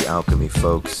Black Hoodie Alchemy,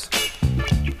 folks.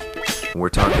 We're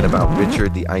talking about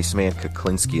Richard the Iceman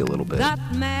Kuklinski a little bit.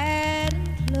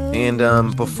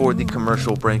 And before the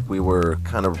commercial break, we were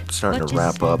kind of starting to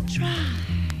wrap up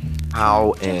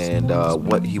how and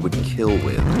what he would kill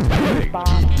with.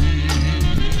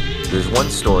 There's one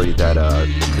story that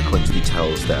Kuklinski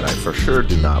tells that I for sure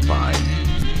do not buy,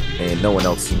 and no one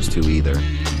else seems to either.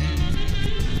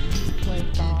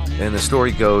 And the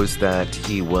story goes that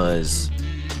he was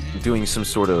doing some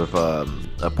sort of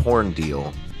a porn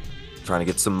deal, trying to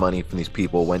get some money from these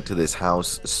people, went to this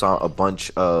house, saw a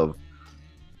bunch of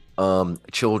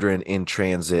children in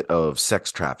transit of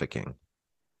sex trafficking.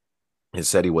 He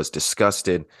said he was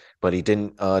disgusted, but he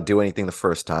didn't do anything the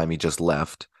first time. He just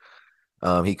left.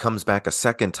 He comes back a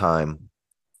second time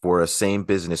for a same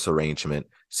business arrangement,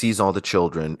 sees all the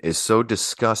children, is so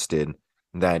disgusted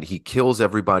that he kills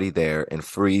everybody there and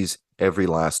frees every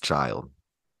last child.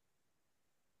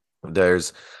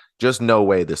 There's just no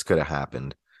way this could have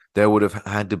happened. There would have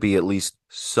had to be at least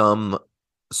some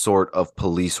sort of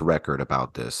police record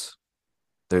about this.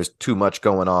 There's too much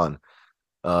going on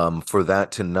for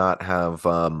that to not have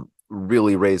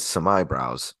really raised some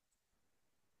eyebrows.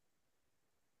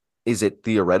 Is it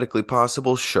theoretically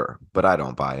possible? Sure, but I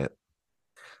don't buy it.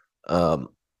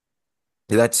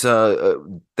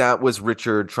 That was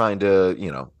Richard trying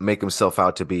to, make himself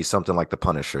out to be something like the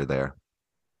Punisher there.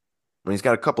 I mean, he's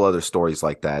got a couple other stories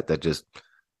like that just,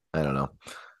 I don't know.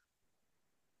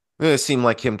 It seemed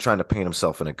like him trying to paint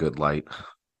himself in a good light.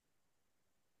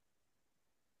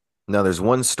 Now, there's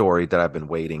one story that I've been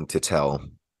waiting to tell,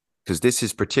 because this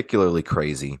is particularly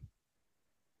crazy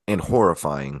and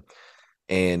horrifying,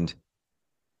 and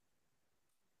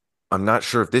I'm not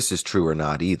sure if this is true or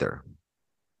not either.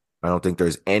 I don't think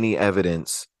there's any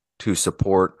evidence to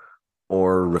support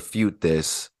or refute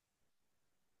this.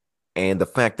 And the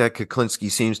fact that Kuklinski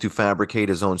seems to fabricate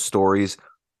his own stories,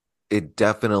 it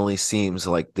definitely seems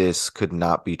like this could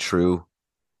not be true.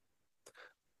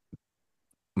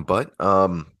 But,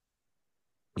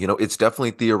 it's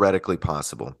definitely theoretically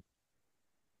possible.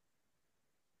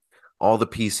 All the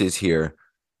pieces here,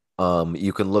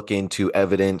 you can look into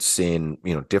evidence in,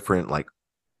 different,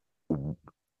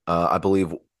 I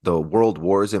believe the world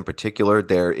wars in particular,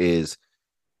 there is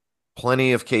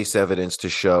plenty of case evidence to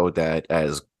show that,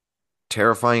 as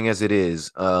terrifying as it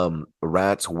is,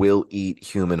 rats will eat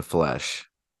human flesh,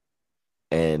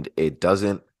 and it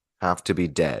doesn't have to be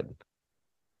dead.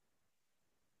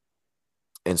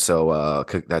 And so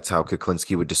that's how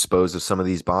Kuklinski would dispose of some of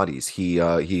these bodies. He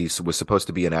was supposed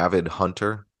to be an avid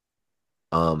hunter,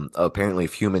 apparently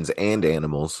of humans and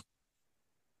animals.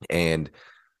 And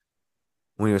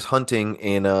when he was hunting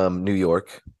in New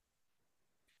York,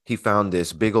 he found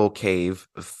this big old cave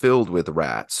filled with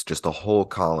rats, just a whole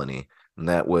colony. And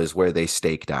that was where they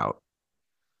staked out.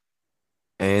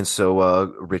 And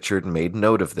so Richard made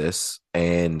note of this.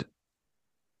 And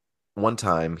one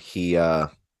time he was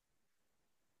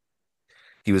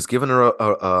given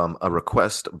a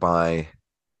request by,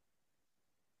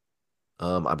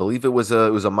 I believe it was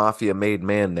a Mafia made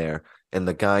man there. And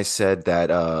the guy said that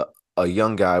a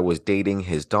young guy was dating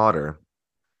his daughter.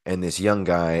 And this young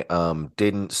guy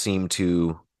didn't seem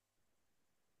to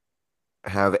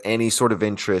have any sort of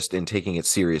interest in taking it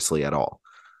seriously at all.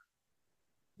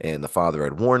 And the father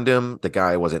had warned him. The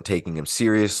guy wasn't taking him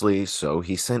seriously, so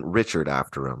he sent Richard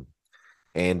after him.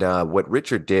 And what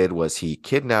Richard did was he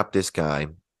kidnapped this guy,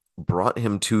 brought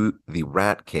him to the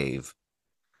rat cave,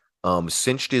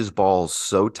 cinched his balls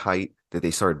so tight that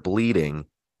they started bleeding,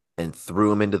 and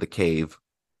threw him into the cave,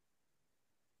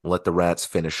 let the rats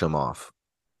finish him off.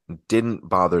 Didn't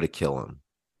bother to kill him,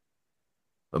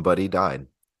 but he died.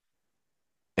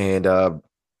 And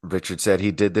Richard said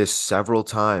he did this several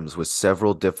times with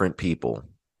several different people.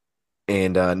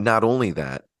 And not only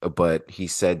that, but he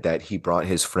said that he brought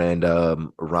his friend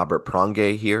Robert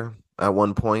Pronge here at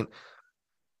one point,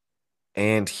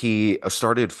 and he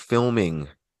started filming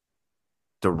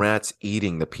the rats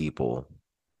eating the people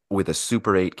with a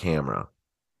Super 8 camera.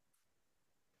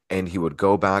 And he would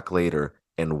go back later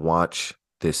and watch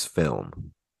this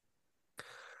film.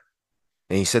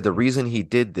 And he said the reason he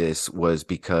did this was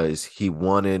because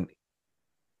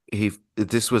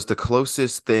this was the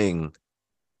closest thing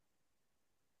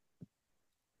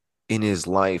in his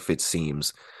life, it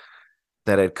seems,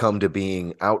 that had come to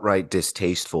being outright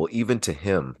distasteful, even to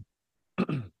him.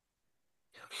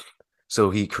 So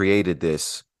he created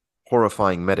this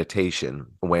horrifying meditation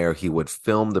where he would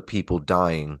film the people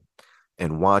dying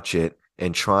and watch it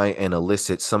and try and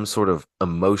elicit some sort of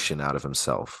emotion out of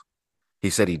himself. He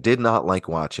said he did not like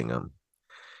watching them.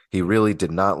 He really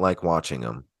did not like watching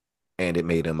them, and it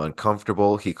made him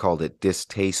uncomfortable. He called it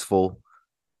distasteful.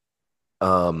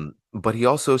 But he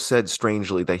also said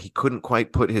strangely that he couldn't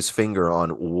quite put his finger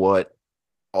on what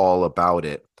all about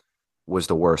it was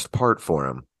the worst part for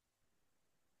him,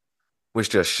 which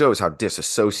just shows how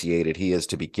disassociated he is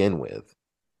to begin with.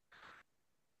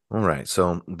 All right,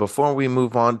 so before we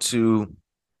move on to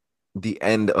the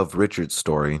end of Richard's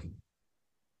story,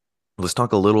 let's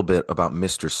talk a little bit about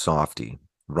Mr. Softee,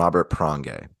 Robert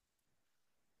Pronge.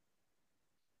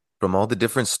 From all the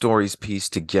different stories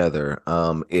pieced together,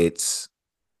 it's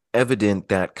evident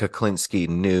that Kuklinski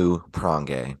knew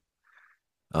Pronge.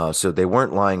 So they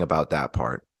weren't lying about that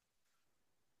part.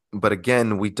 But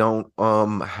again, we don't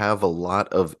have a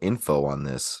lot of info on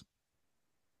this.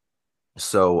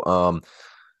 So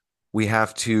we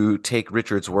have to take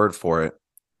Richard's word for it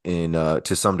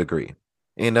to some degree.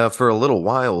 And for a little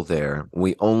while there,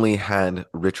 we only had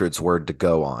Richard's word to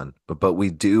go on, but we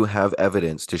do have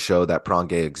evidence to show that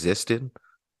Pronge existed.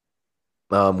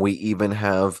 We even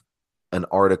have an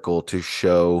article to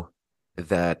show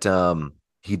that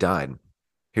he died.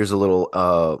 Here's a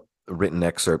little written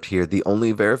excerpt here. The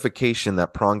only verification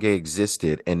that Pronge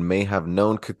existed and may have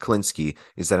known Kuklinski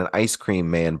is that an ice cream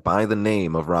man by the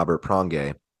name of Robert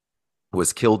Pronge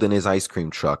was killed in his ice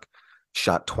cream truck,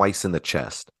 shot twice in the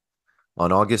chest.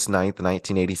 On August 9th,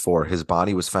 1984, his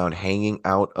body was found hanging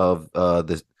out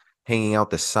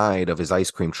the side of his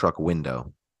ice cream truck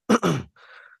window.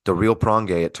 The real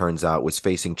Pronge, it turns out, was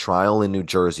facing trial in New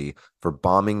Jersey for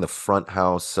bombing the front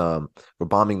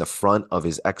of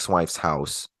his ex-wife's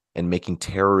house and making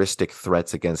terroristic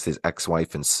threats against his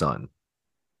ex-wife and son.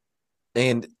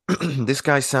 And this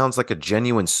guy sounds like a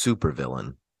genuine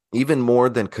supervillain, even more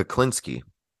than Kuklinski.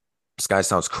 This guy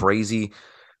sounds crazy.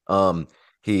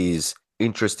 He's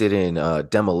interested in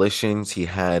demolitions. He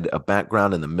had a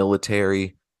background in the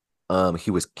military.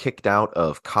 He was kicked out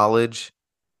of college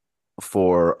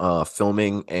for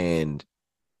filming and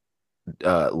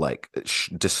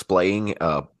displaying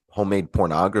homemade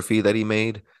pornography that he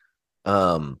made.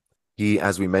 He,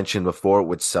 as we mentioned before,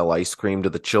 would sell ice cream to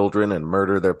the children and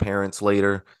murder their parents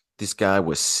later. This guy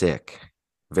was sick,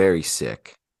 very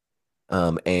sick.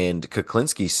 And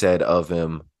Kuklinski said of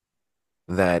him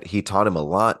that he taught him a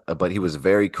lot, but he was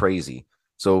very crazy.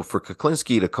 So for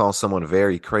Kuklinski to call someone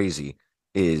very crazy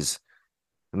is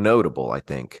notable, I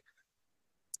think.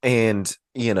 And,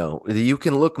 you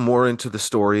can look more into the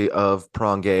story of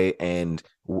Pronge and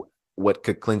what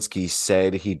Kuklinski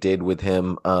said he did with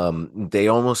him. They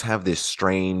almost have this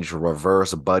strange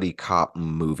reverse buddy cop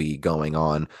movie going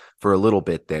on for a little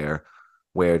bit there,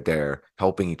 where they're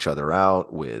helping each other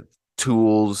out with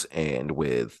tools and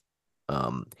with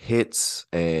hits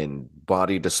and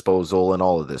body disposal and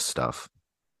all of this stuff.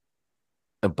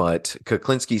 But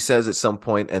Kuklinski says at some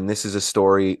point, and this is a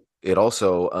story, it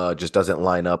also just doesn't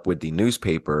line up with the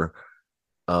newspaper.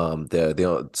 Some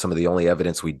of the only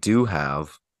evidence we do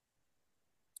have,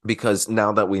 because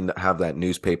now that we have that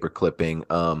newspaper clipping,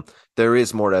 there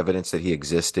is more evidence that he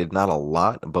existed. Not a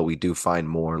lot, but we do find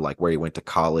more, like where he went to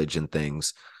college and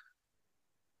things.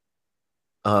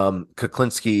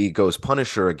 Kuklinski goes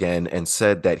Punisher again and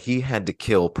said that he had to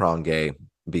kill Pronge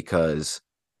because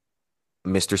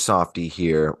Mr. Softee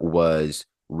here was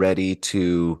ready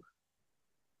to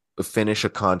finish a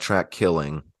contract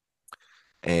killing,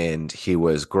 and he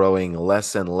was growing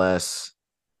less and less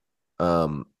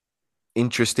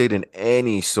interested in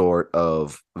any sort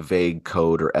of vague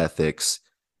code or ethics.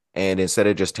 And instead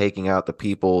of just taking out the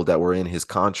people that were in his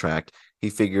contract, he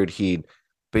figured he'd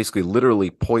basically literally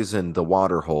poison the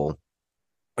water hole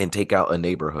and take out a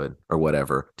neighborhood or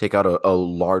whatever, take out a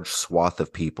large swath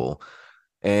of people.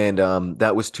 And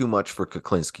that was too much for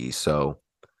Kuklinski. So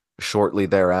shortly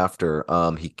thereafter,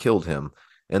 he killed him.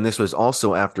 And this was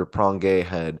also after Prange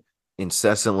had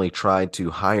incessantly tried to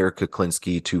hire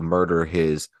Kuklinski to murder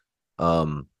his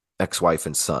ex-wife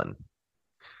and son,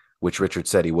 which Richard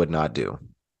said he would not do.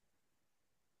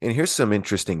 And here's some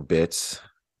interesting bits.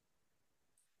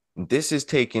 This is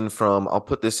taken from, I'll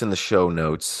put this in the show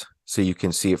notes so you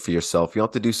can see it for yourself. You'll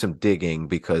have to do some digging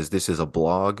because this is a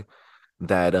blog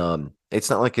that it's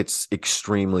not like it's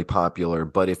extremely popular,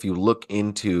 but if you look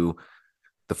into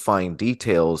the fine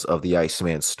details of the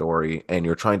Iceman story and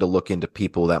you're trying to look into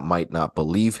people that might not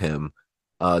believe him,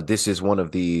 this is one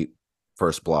of the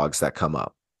first blogs that come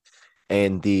up.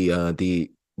 And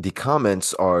the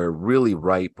comments are really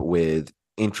ripe with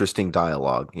interesting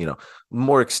dialogue,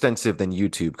 more extensive than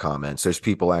YouTube comments. There's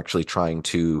people actually trying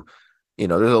to,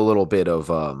 there's a little bit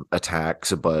of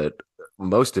attacks, but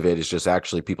most of it is just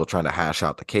actually people trying to hash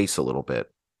out the case a little bit.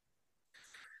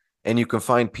 And you can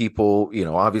find people,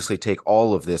 obviously take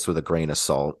all of this with a grain of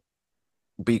salt,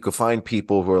 but you can find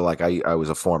people who are like, I was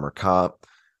a former cop,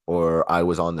 or I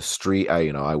was on the street.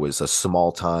 I was a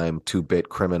small time 2-bit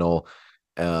criminal.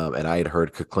 And I had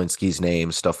heard Kuklinski's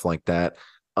name, stuff like that.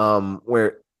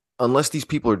 Where unless these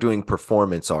people are doing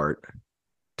performance art,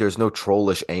 there's no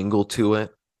trollish angle to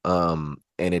it. And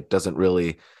it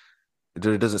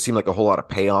doesn't seem like a whole lot of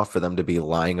payoff for them to be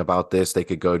lying about this. They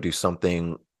could go do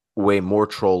something way more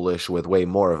trollish with way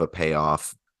more of a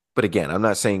payoff. But again, I'm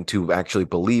not saying to actually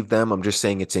believe them. I'm just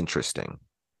saying it's interesting.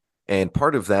 And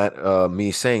part of that,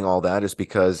 me saying all that, is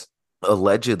because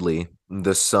allegedly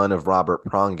the son of Robert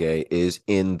Prange is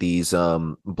in these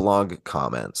blog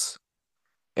comments.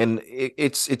 And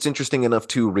it's interesting enough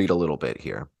to read a little bit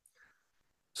here.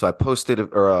 So I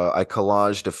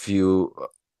collaged a few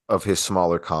of his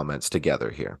smaller comments together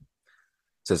here.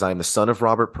 It says, I am the son of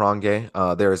Robert Prange.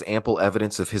 There is ample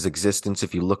evidence of his existence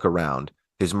if you look around.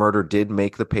 His murder did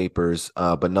make the papers,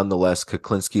 but nonetheless,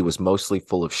 Kuklinski was mostly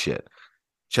full of shit.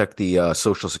 Check the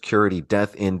Social Security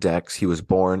death index. He was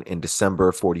born in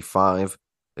December 45,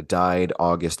 died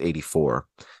August 84.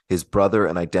 His brother,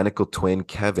 an identical twin,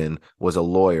 Kevin, was a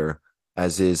lawyer,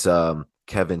 as is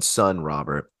Kevin's son,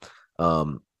 Robert.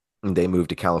 They moved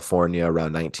to California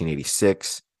around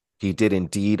 1986. He did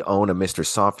indeed own a Mr.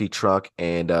 Softee truck,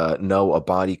 and no, a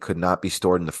body could not be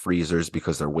stored in the freezers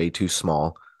because they're way too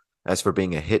small. As for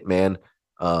being a hitman,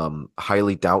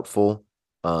 highly doubtful.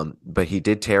 But he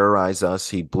did terrorize us.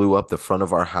 He blew up the front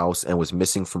of our house and was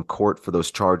missing from court for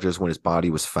those charges when his body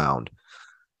was found.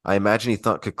 I imagine he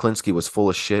thought Kuklinski was full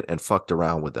of shit and fucked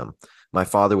around with him. My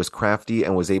father was crafty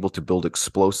and was able to build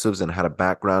explosives and had a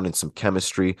background in some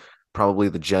chemistry, probably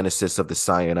the genesis of the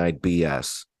cyanide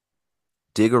BS.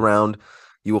 Dig around,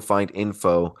 you will find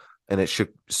info, and it should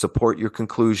support your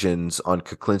conclusions on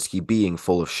Kuklinski being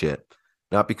full of shit.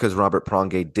 Not because Robert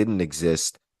Prange didn't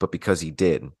exist, but because he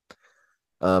did.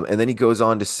 And then he goes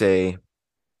on to say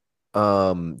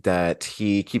that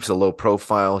he keeps a low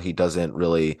profile. He's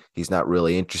not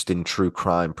really interested in true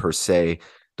crime per se.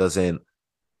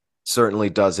 Certainly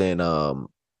doesn't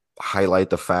highlight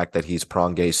the fact that he's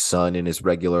Prange's son in his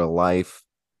regular life.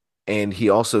 And he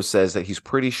also says that he's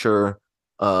pretty sure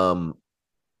Kuklinski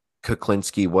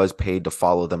was paid to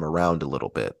follow them around a little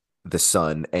bit, the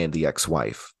son and the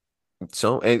ex-wife.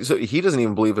 So he doesn't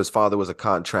even believe his father was a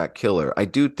contract killer. I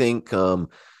do think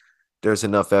there's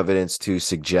enough evidence to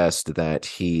suggest that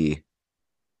he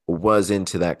was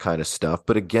into that kind of stuff.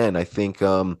 But again, I think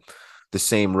the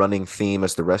same running theme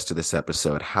as the rest of this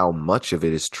episode, how much of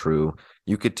it is true.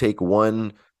 You could take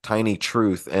one tiny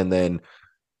truth and then,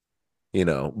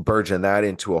 burgeon that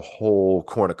into a whole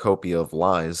cornucopia of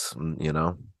lies.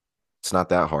 It's not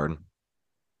that hard.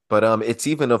 But it's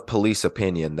even of police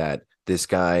opinion that this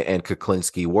guy and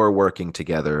Kuklinski were working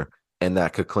together and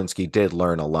that Kuklinski did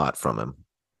learn a lot from him.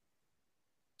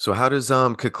 So how does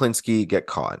Kuklinski get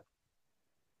caught?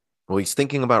 Well, he's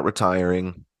thinking about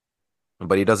retiring,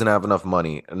 but he doesn't have enough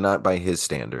money, not by his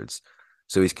standards.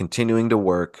 So he's continuing to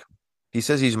work. He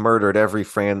says he's murdered every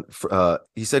friend.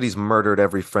 He said he's murdered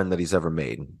every friend that he's ever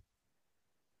made.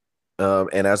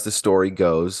 And as the story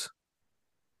goes,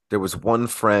 there was one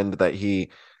friend that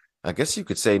I guess you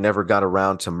could say, never got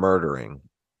around to murdering.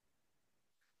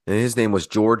 And his name was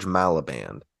George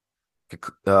Maliband.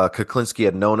 Kuklinski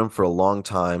had known him for a long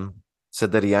time,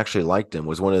 said that he actually liked him,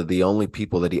 was one of the only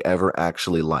people that he ever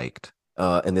actually liked.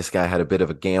 And this guy had a bit of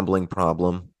a gambling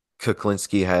problem.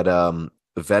 Kuklinski had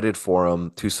vetted for him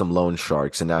to some loan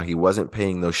sharks, and now he wasn't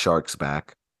paying those sharks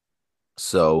back.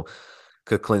 So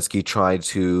Kuklinski tried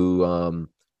to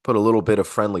put a little bit of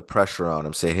friendly pressure on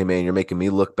him, say, hey, man, you're making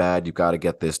me look bad. You've got to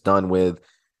get this done with.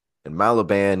 And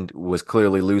Maliband was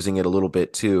clearly losing it a little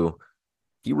bit too.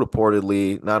 He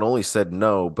reportedly not only said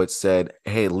no, but said,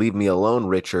 "Hey, leave me alone,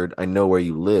 Richard. I know where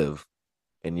you live,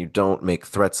 and you don't make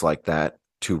threats like that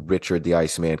to Richard the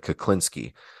Iceman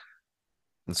Kuklinski."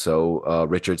 And so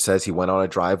Richard says he went on a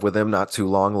drive with him not too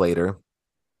long later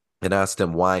and asked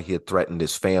him why he had threatened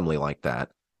his family like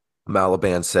that.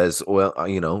 Malaban says, "Well,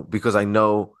 because I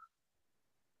know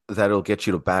that it'll get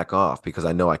you to back off because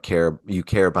I know you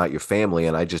care about your family,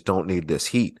 and I just don't need this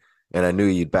heat. And I knew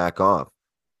you'd back off."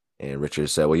 And Richard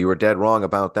said, "Well, you were dead wrong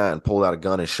about that," and pulled out a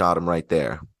gun and shot him right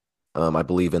there. I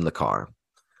believe in the car.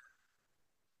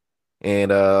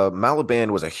 And Malaban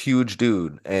was a huge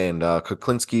dude, and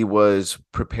Kuklinski was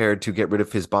prepared to get rid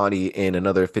of his body in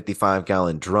another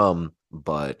 55-gallon drum,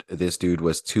 but this dude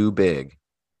was too big.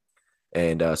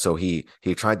 And so he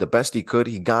tried the best he could.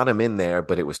 He got him in there,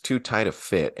 but it was too tight a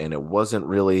fit, and it wasn't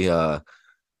really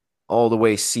all the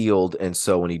way sealed. And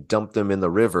so when he dumped him in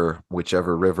the river,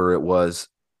 whichever river it was,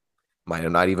 might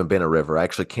have not even been a river. I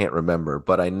actually can't remember,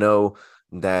 but I know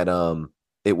that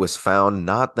it was found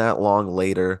not that long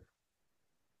later.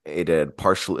 It had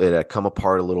come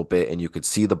apart a little bit, and you could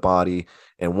see the body.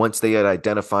 And once they had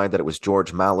identified that it was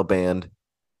George Malaband,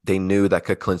 they knew that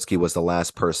Kuklinski was the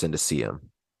last person to see him.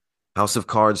 House of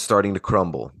Cards starting to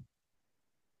crumble.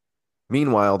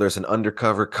 Meanwhile, there's an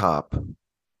undercover cop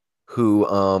who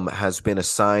has been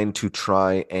assigned to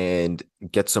try and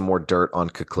get some more dirt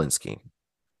on Kuklinski.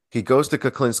 He goes to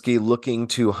Kuklinski looking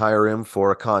to hire him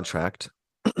for a contract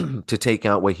to take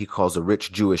out what he calls a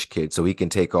rich Jewish kid so he can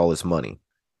take all his money.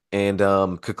 And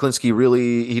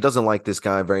Kuklinski he doesn't like this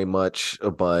guy very much,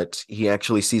 but he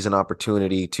actually sees an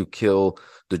opportunity to kill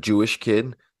the Jewish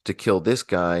kid, to kill this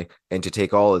guy, and to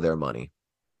take all of their money.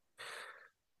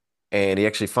 And he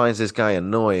actually finds this guy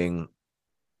annoying,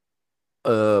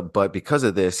 but because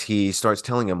of this, he starts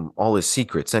telling him all his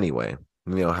secrets anyway.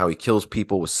 How he kills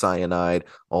people with cyanide,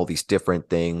 all these different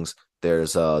things.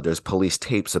 There's police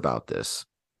tapes about this.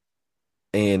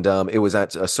 And it was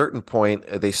at a certain point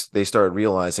they started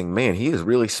realizing, man, he is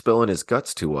really spilling his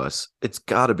guts to us. It's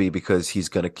got to be because he's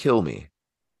going to kill me.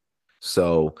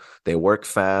 So they work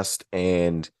fast,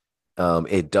 and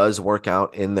it does work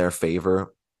out in their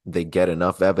favor. They get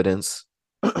enough evidence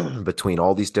between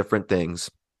all these different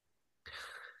things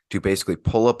to basically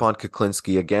pull up on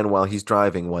Kuklinski again while he's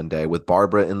driving one day with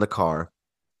Barbara in the car.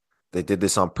 They did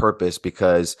this on purpose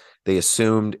because they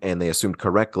assumed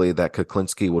correctly that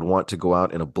Kuklinski would want to go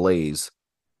out in a blaze.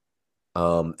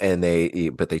 But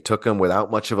they took him without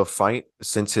much of a fight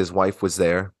since his wife was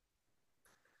there.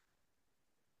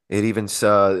 It even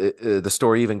the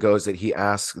story even goes that he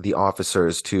asked the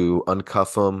officers to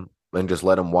uncuff him and just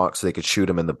let him walk so they could shoot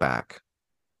him in the back.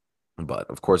 But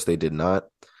of course they did not.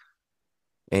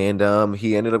 And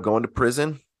he ended up going to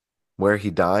prison, where he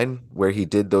died, where he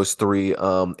did those 3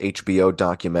 HBO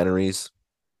documentaries.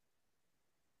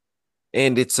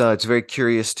 And it's very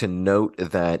curious to note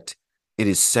that it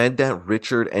is said that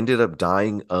Richard ended up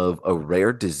dying of a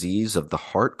rare disease of the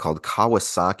heart called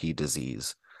Kawasaki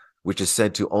disease, which is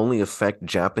said to only affect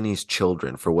Japanese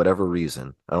children for whatever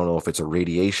reason. I don't know if it's a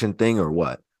radiation thing or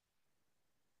what.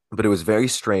 But it was very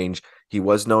strange. He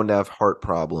was known to have heart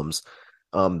problems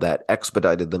that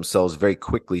expedited themselves very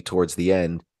quickly towards the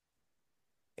end.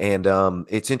 And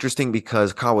it's interesting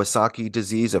because Kawasaki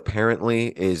disease apparently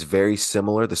is very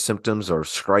similar. The symptoms are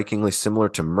strikingly similar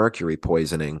to mercury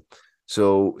poisoning.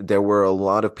 So there were a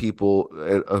lot of people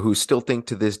who still think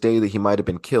to this day that he might have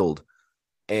been killed.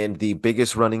 And the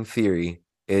biggest running theory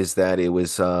is that it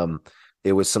was some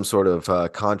sort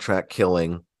of contract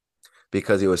killing,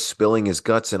 because he was spilling his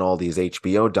guts in all these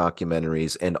HBO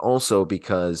documentaries, and also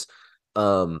because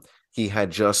he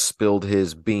had just spilled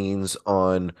his beans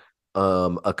on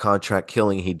a contract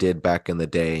killing he did back in the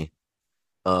day,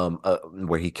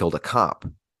 where he killed a cop.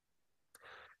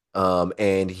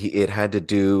 And it had to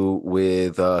do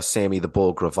with Sammy the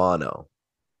Bull Gravano,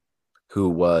 who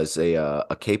was a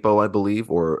capo, I believe,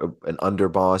 or an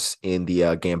underboss in the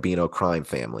Gambino crime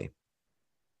family.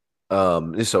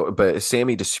 But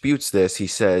Sammy disputes this. He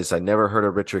says, "I never heard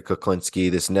of Richard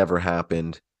Kuklinski. This never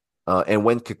happened." And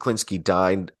when Kuklinski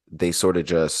died, they sort of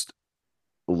just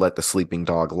let the sleeping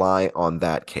dog lie on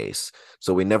that case.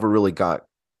 So we never really got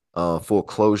full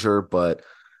closure, but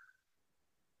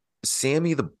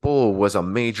Sammy the Bull was a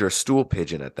major stool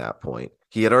pigeon at that point.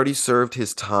 He had already served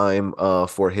his time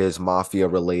for his mafia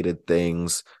related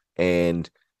things, and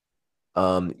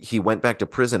he went back to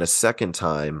prison a second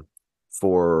time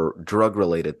for drug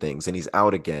related things, and he's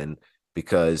out again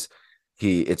because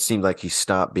it seemed like he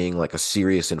stopped being like a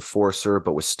serious enforcer,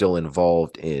 but was still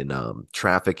involved in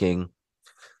trafficking.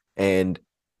 And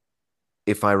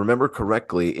if I remember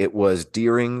correctly, it was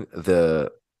during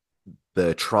the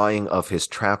the trying of his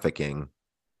trafficking,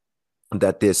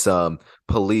 that this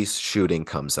police shooting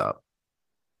comes up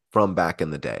from back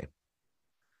in the day.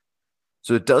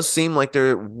 So it does seem like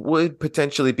there would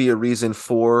potentially be a reason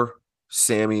for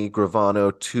Sammy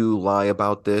Gravano to lie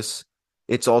about this.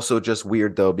 It's also just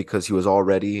weird though, because he had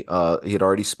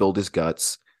already spilled his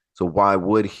guts. So why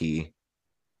would he,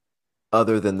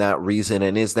 other than that reason?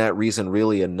 And is that reason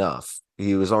really enough?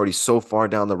 He was already so far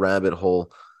down the rabbit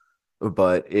hole,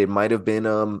 but it might have been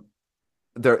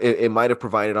it might have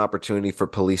provided opportunity for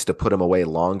police to put him away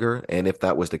longer. And if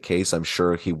that was the case, I'm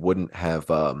sure he wouldn't have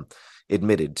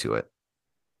admitted to it.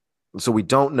 So we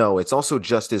don't know. It's also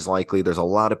just as likely there's a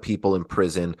lot of people in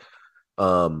prison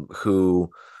who,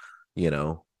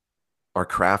 are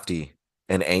crafty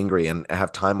and angry and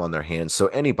have time on their hands. So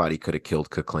anybody could have killed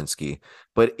Kuklinski.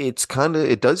 But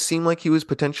it does seem like he was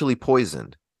potentially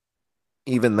poisoned.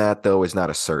 Even that, though, is not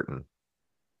a certain.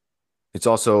 It's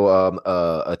also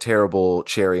a terrible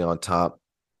cherry on top.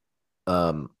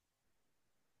 Well,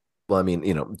 I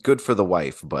mean, good for the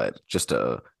wife, but just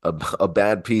a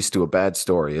bad piece to a bad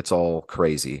story. It's all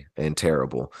crazy and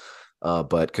terrible.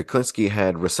 But Kuklinski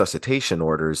had resuscitation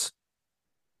orders,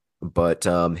 but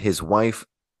his wife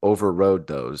overrode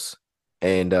those.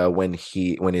 And when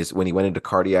he went into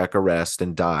cardiac arrest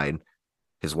and died,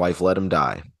 his wife let him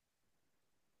die.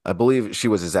 I believe she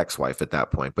was his ex-wife at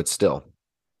that point, but still.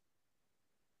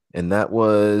 And that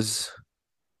was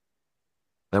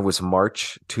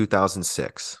March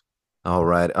 2006. All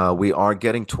right. We are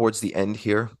getting towards the end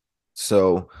here.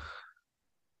 So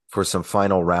for some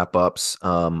final wrap ups,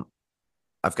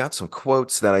 I've got some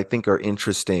quotes that I think are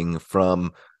interesting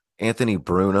from Anthony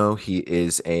Bruno. He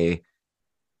is a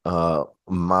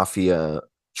Mafia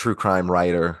true crime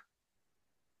writer.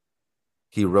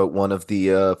 He wrote one of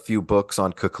the few books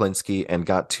on Kuklinski and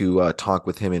got to talk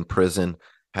with him in prison,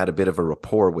 had a bit of a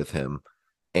rapport with him.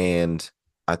 And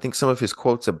I think some of his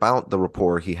quotes about the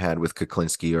rapport he had with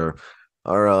Kuklinski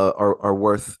are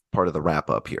worth part of the wrap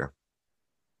up here.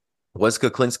 Was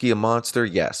Kuklinski a monster?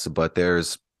 Yes, but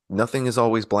nothing is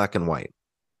always black and white.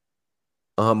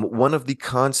 One of the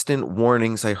constant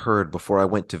warnings I heard before I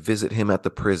went to visit him at the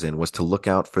prison was to look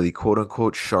out for the quote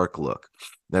unquote shark look.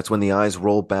 That's when the eyes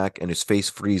roll back and his face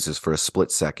freezes for a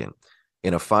split second.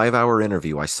 In a 5-hour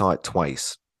interview, I saw it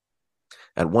twice.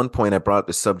 At one point, I brought up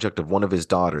the subject of one of his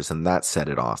daughters, and that set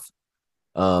it off.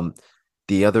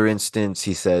 The other instance,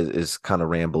 he says, is kind of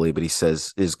rambly, but he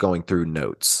says is going through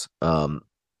notes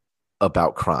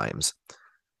about crimes.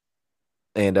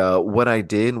 And what I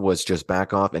did was just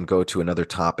back off and go to another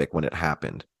topic when it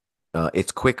happened.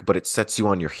 It's quick, but it sets you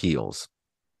on your heels.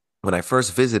 When I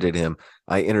first visited him,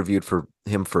 I interviewed for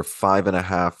him for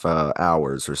 5.5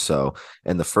 hours or so,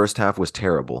 and the first half was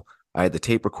terrible. I had the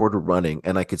tape recorder running,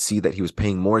 and I could see that he was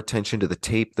paying more attention to the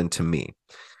tape than to me.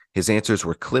 His answers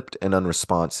were clipped and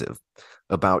unresponsive.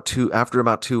 After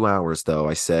about 2 hours, though,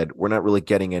 I said, "We're not really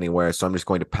getting anywhere, so I'm just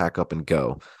going to pack up and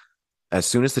go." As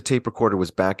soon as the tape recorder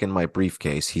was back in my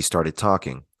briefcase, he started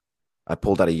talking. I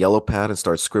pulled out a yellow pad and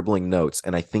started scribbling notes,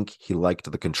 and I think he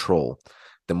liked the control.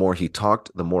 The more he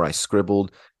talked, the more I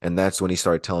scribbled, and that's when he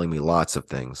started telling me lots of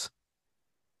things.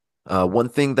 One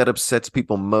thing that upsets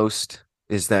people most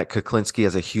is that Kuklinski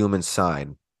has a human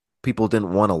side. People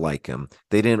didn't want to like him.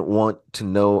 They didn't want to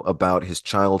know about his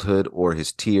childhood or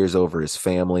his tears over his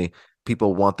family.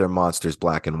 People want their monsters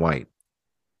black and white.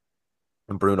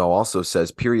 And Bruno also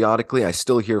says, periodically, I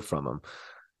still hear from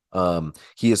him.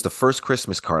 He is the first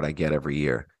Christmas card I get every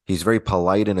year. He's very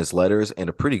polite in his letters and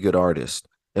a pretty good artist.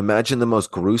 Imagine the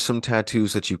most gruesome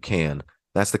tattoos that you can.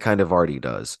 That's the kind of art he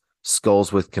does.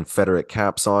 Skulls with Confederate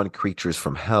caps on, creatures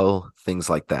from hell, things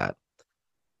like that.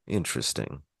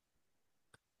 Interesting.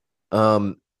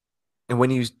 And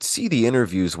when you see the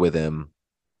interviews with him,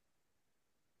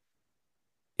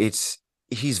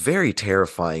 he's very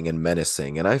terrifying and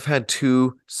menacing. And I've had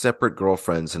 2 separate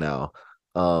girlfriends now,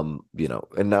 and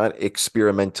not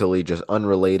experimentally, just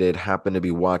unrelated, happen to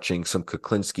be watching some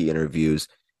Kuklinski interviews.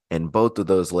 And both of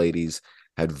those ladies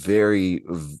had very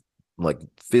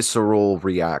visceral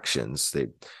reactions.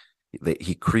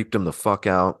 He creeped them the fuck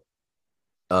out.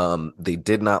 They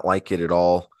did not like it at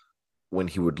all when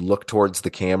he would look towards the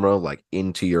camera, like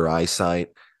into your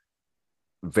eyesight.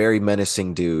 Very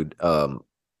menacing dude.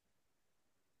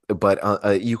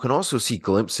 But you can also see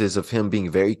glimpses of him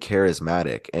being very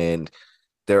charismatic. And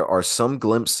there are some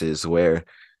glimpses where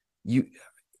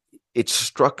it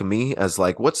struck me as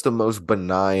like, what's the most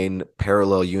benign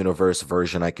parallel universe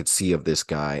version I could see of this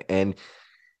guy? And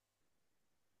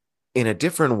in a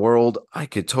different world, I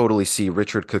could totally see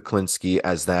Richard Kuklinski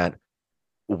as that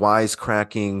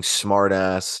wisecracking,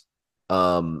 smartass,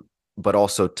 but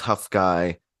also tough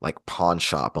guy, like pawn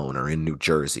shop owner in New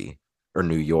Jersey or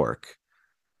New York.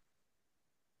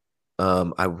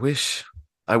 I wish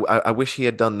he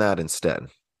had done that instead.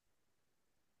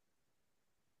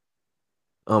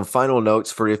 Final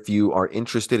notes for if you are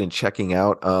interested in checking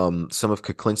out some of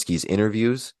Kuklinski's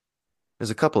interviews. There's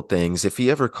a couple things. If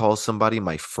he ever calls somebody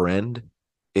my friend,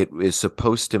 it is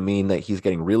supposed to mean that he's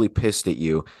getting really pissed at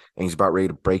you and he's about ready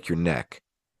to break your neck.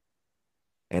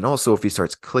 And also, if he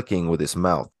starts clicking with his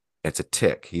mouth, it's a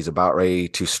tick. He's about ready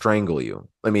to strangle you.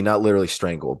 I mean, not literally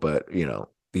strangle, but,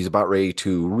 he's about ready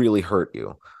to really hurt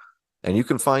you. And you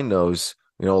can find those,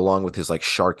 along with his like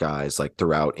shark eyes, like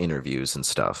throughout interviews and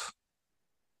stuff.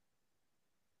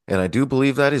 And I do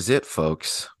believe that is it,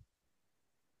 folks.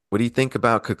 What do you think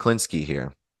about Kuklinski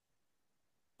here?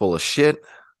 Full of shit?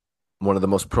 One of the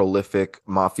most prolific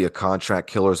mafia contract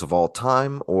killers of all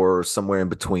time, or somewhere in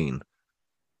between?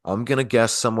 I'm going to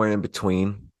guess somewhere in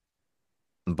between,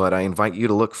 but I invite you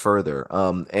to look further.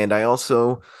 And I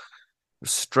also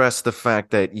stress the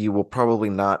fact that you will probably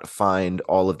not find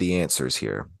all of the answers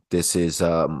here. This is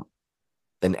an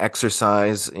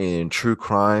exercise in true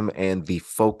crime and the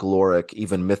folkloric,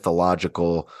 even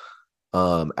mythological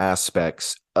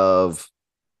aspects of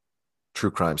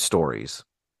true crime stories.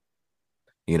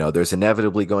 There's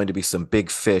inevitably going to be some big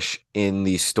fish in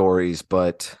these stories,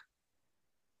 but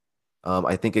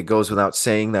I think it goes without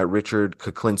saying that Richard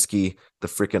Kuklinski, the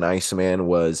freaking Iceman,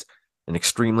 was an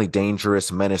extremely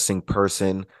dangerous, menacing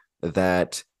person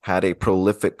that had a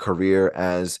prolific career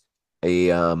as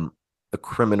a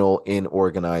criminal in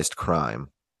organized crime.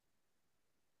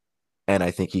 And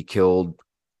I think he killed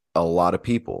a lot of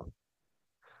people.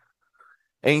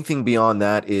 Anything beyond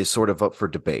that is sort of up for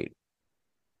debate.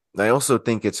 I also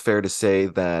think it's fair to say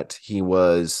that he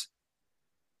was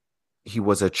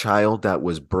a child that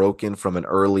was broken from an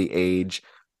early age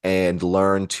and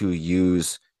learned to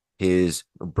use his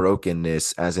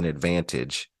brokenness as an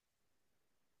advantage.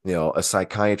 A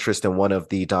psychiatrist in one of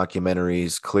the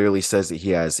documentaries clearly says that he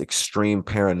has extreme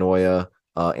paranoia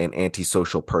and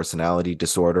antisocial personality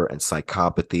disorder and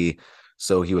psychopathy.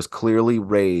 So he was clearly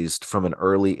raised from an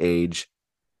early age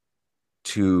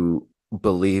to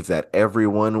believe that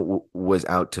everyone was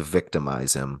out to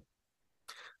victimize him,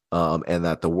 and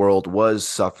that the world was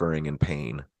suffering and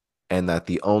pain, and that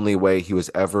the only way he was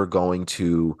ever going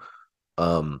to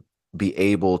be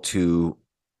able to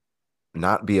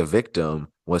not be a victim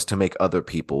was to make other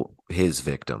people his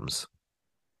victims.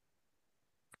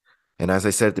 And as I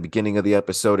said at the beginning of the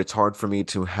episode, it's hard for me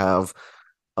to have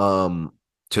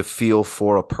to feel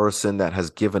for a person that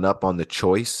has given up on the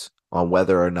choice on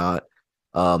whether or not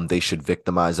they should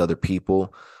victimize other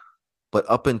people. But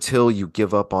up until you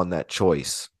give up on that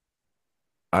choice,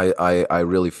 I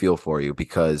really feel for you,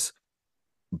 because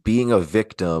being a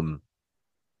victim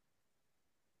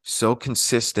so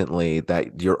consistently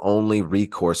that your only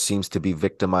recourse seems to be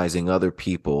victimizing other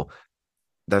people,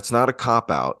 that's not a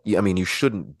cop-out. I mean, you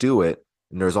shouldn't do it,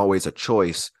 and there's always a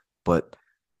choice, but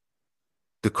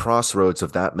the crossroads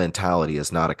of that mentality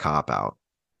is not a cop-out.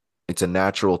 It's a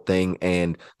natural thing,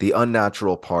 and the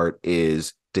unnatural part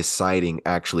is deciding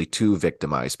actually to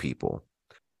victimize people.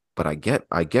 But I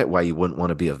get why you wouldn't want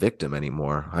to be a victim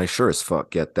anymore. I sure as fuck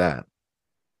get that.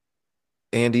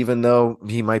 And even though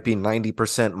he might be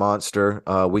 90% monster,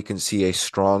 we can see a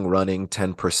strong running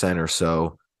 10% or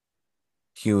so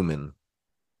human.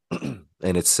 And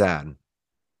it's sad.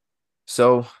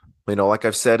 So, like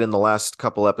I've said in the last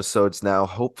couple episodes now,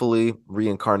 hopefully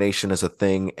reincarnation is a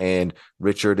thing and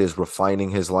Richard is refining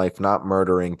his life, not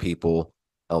murdering people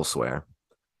elsewhere.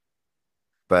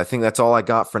 But I think that's all I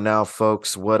got for now,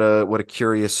 folks. What a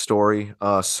curious story.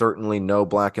 Certainly no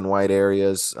black and white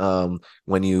areas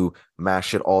when you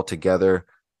mash it all together.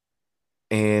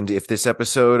 And if this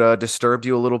episode disturbed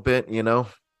you a little bit,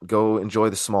 go enjoy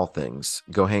the small things.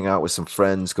 Go hang out with some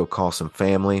friends. Go call some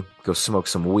family. Go smoke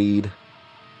some weed.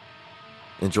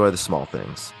 Enjoy the small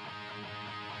things.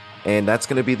 And that's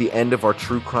going to be the end of our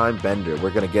true crime bender.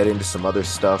 We're going to get into some other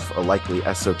stuff, likely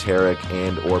esoteric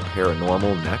and or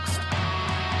paranormal next.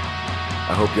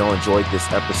 I hope y'all enjoyed this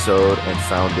episode and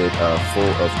found it full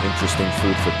of interesting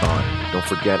food for thought. Don't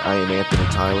forget, I am Anthony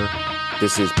Tyler.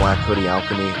 This is Black Hoodie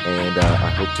Alchemy, and I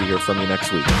hope to hear from you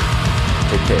next week.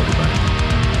 Take care, everybody.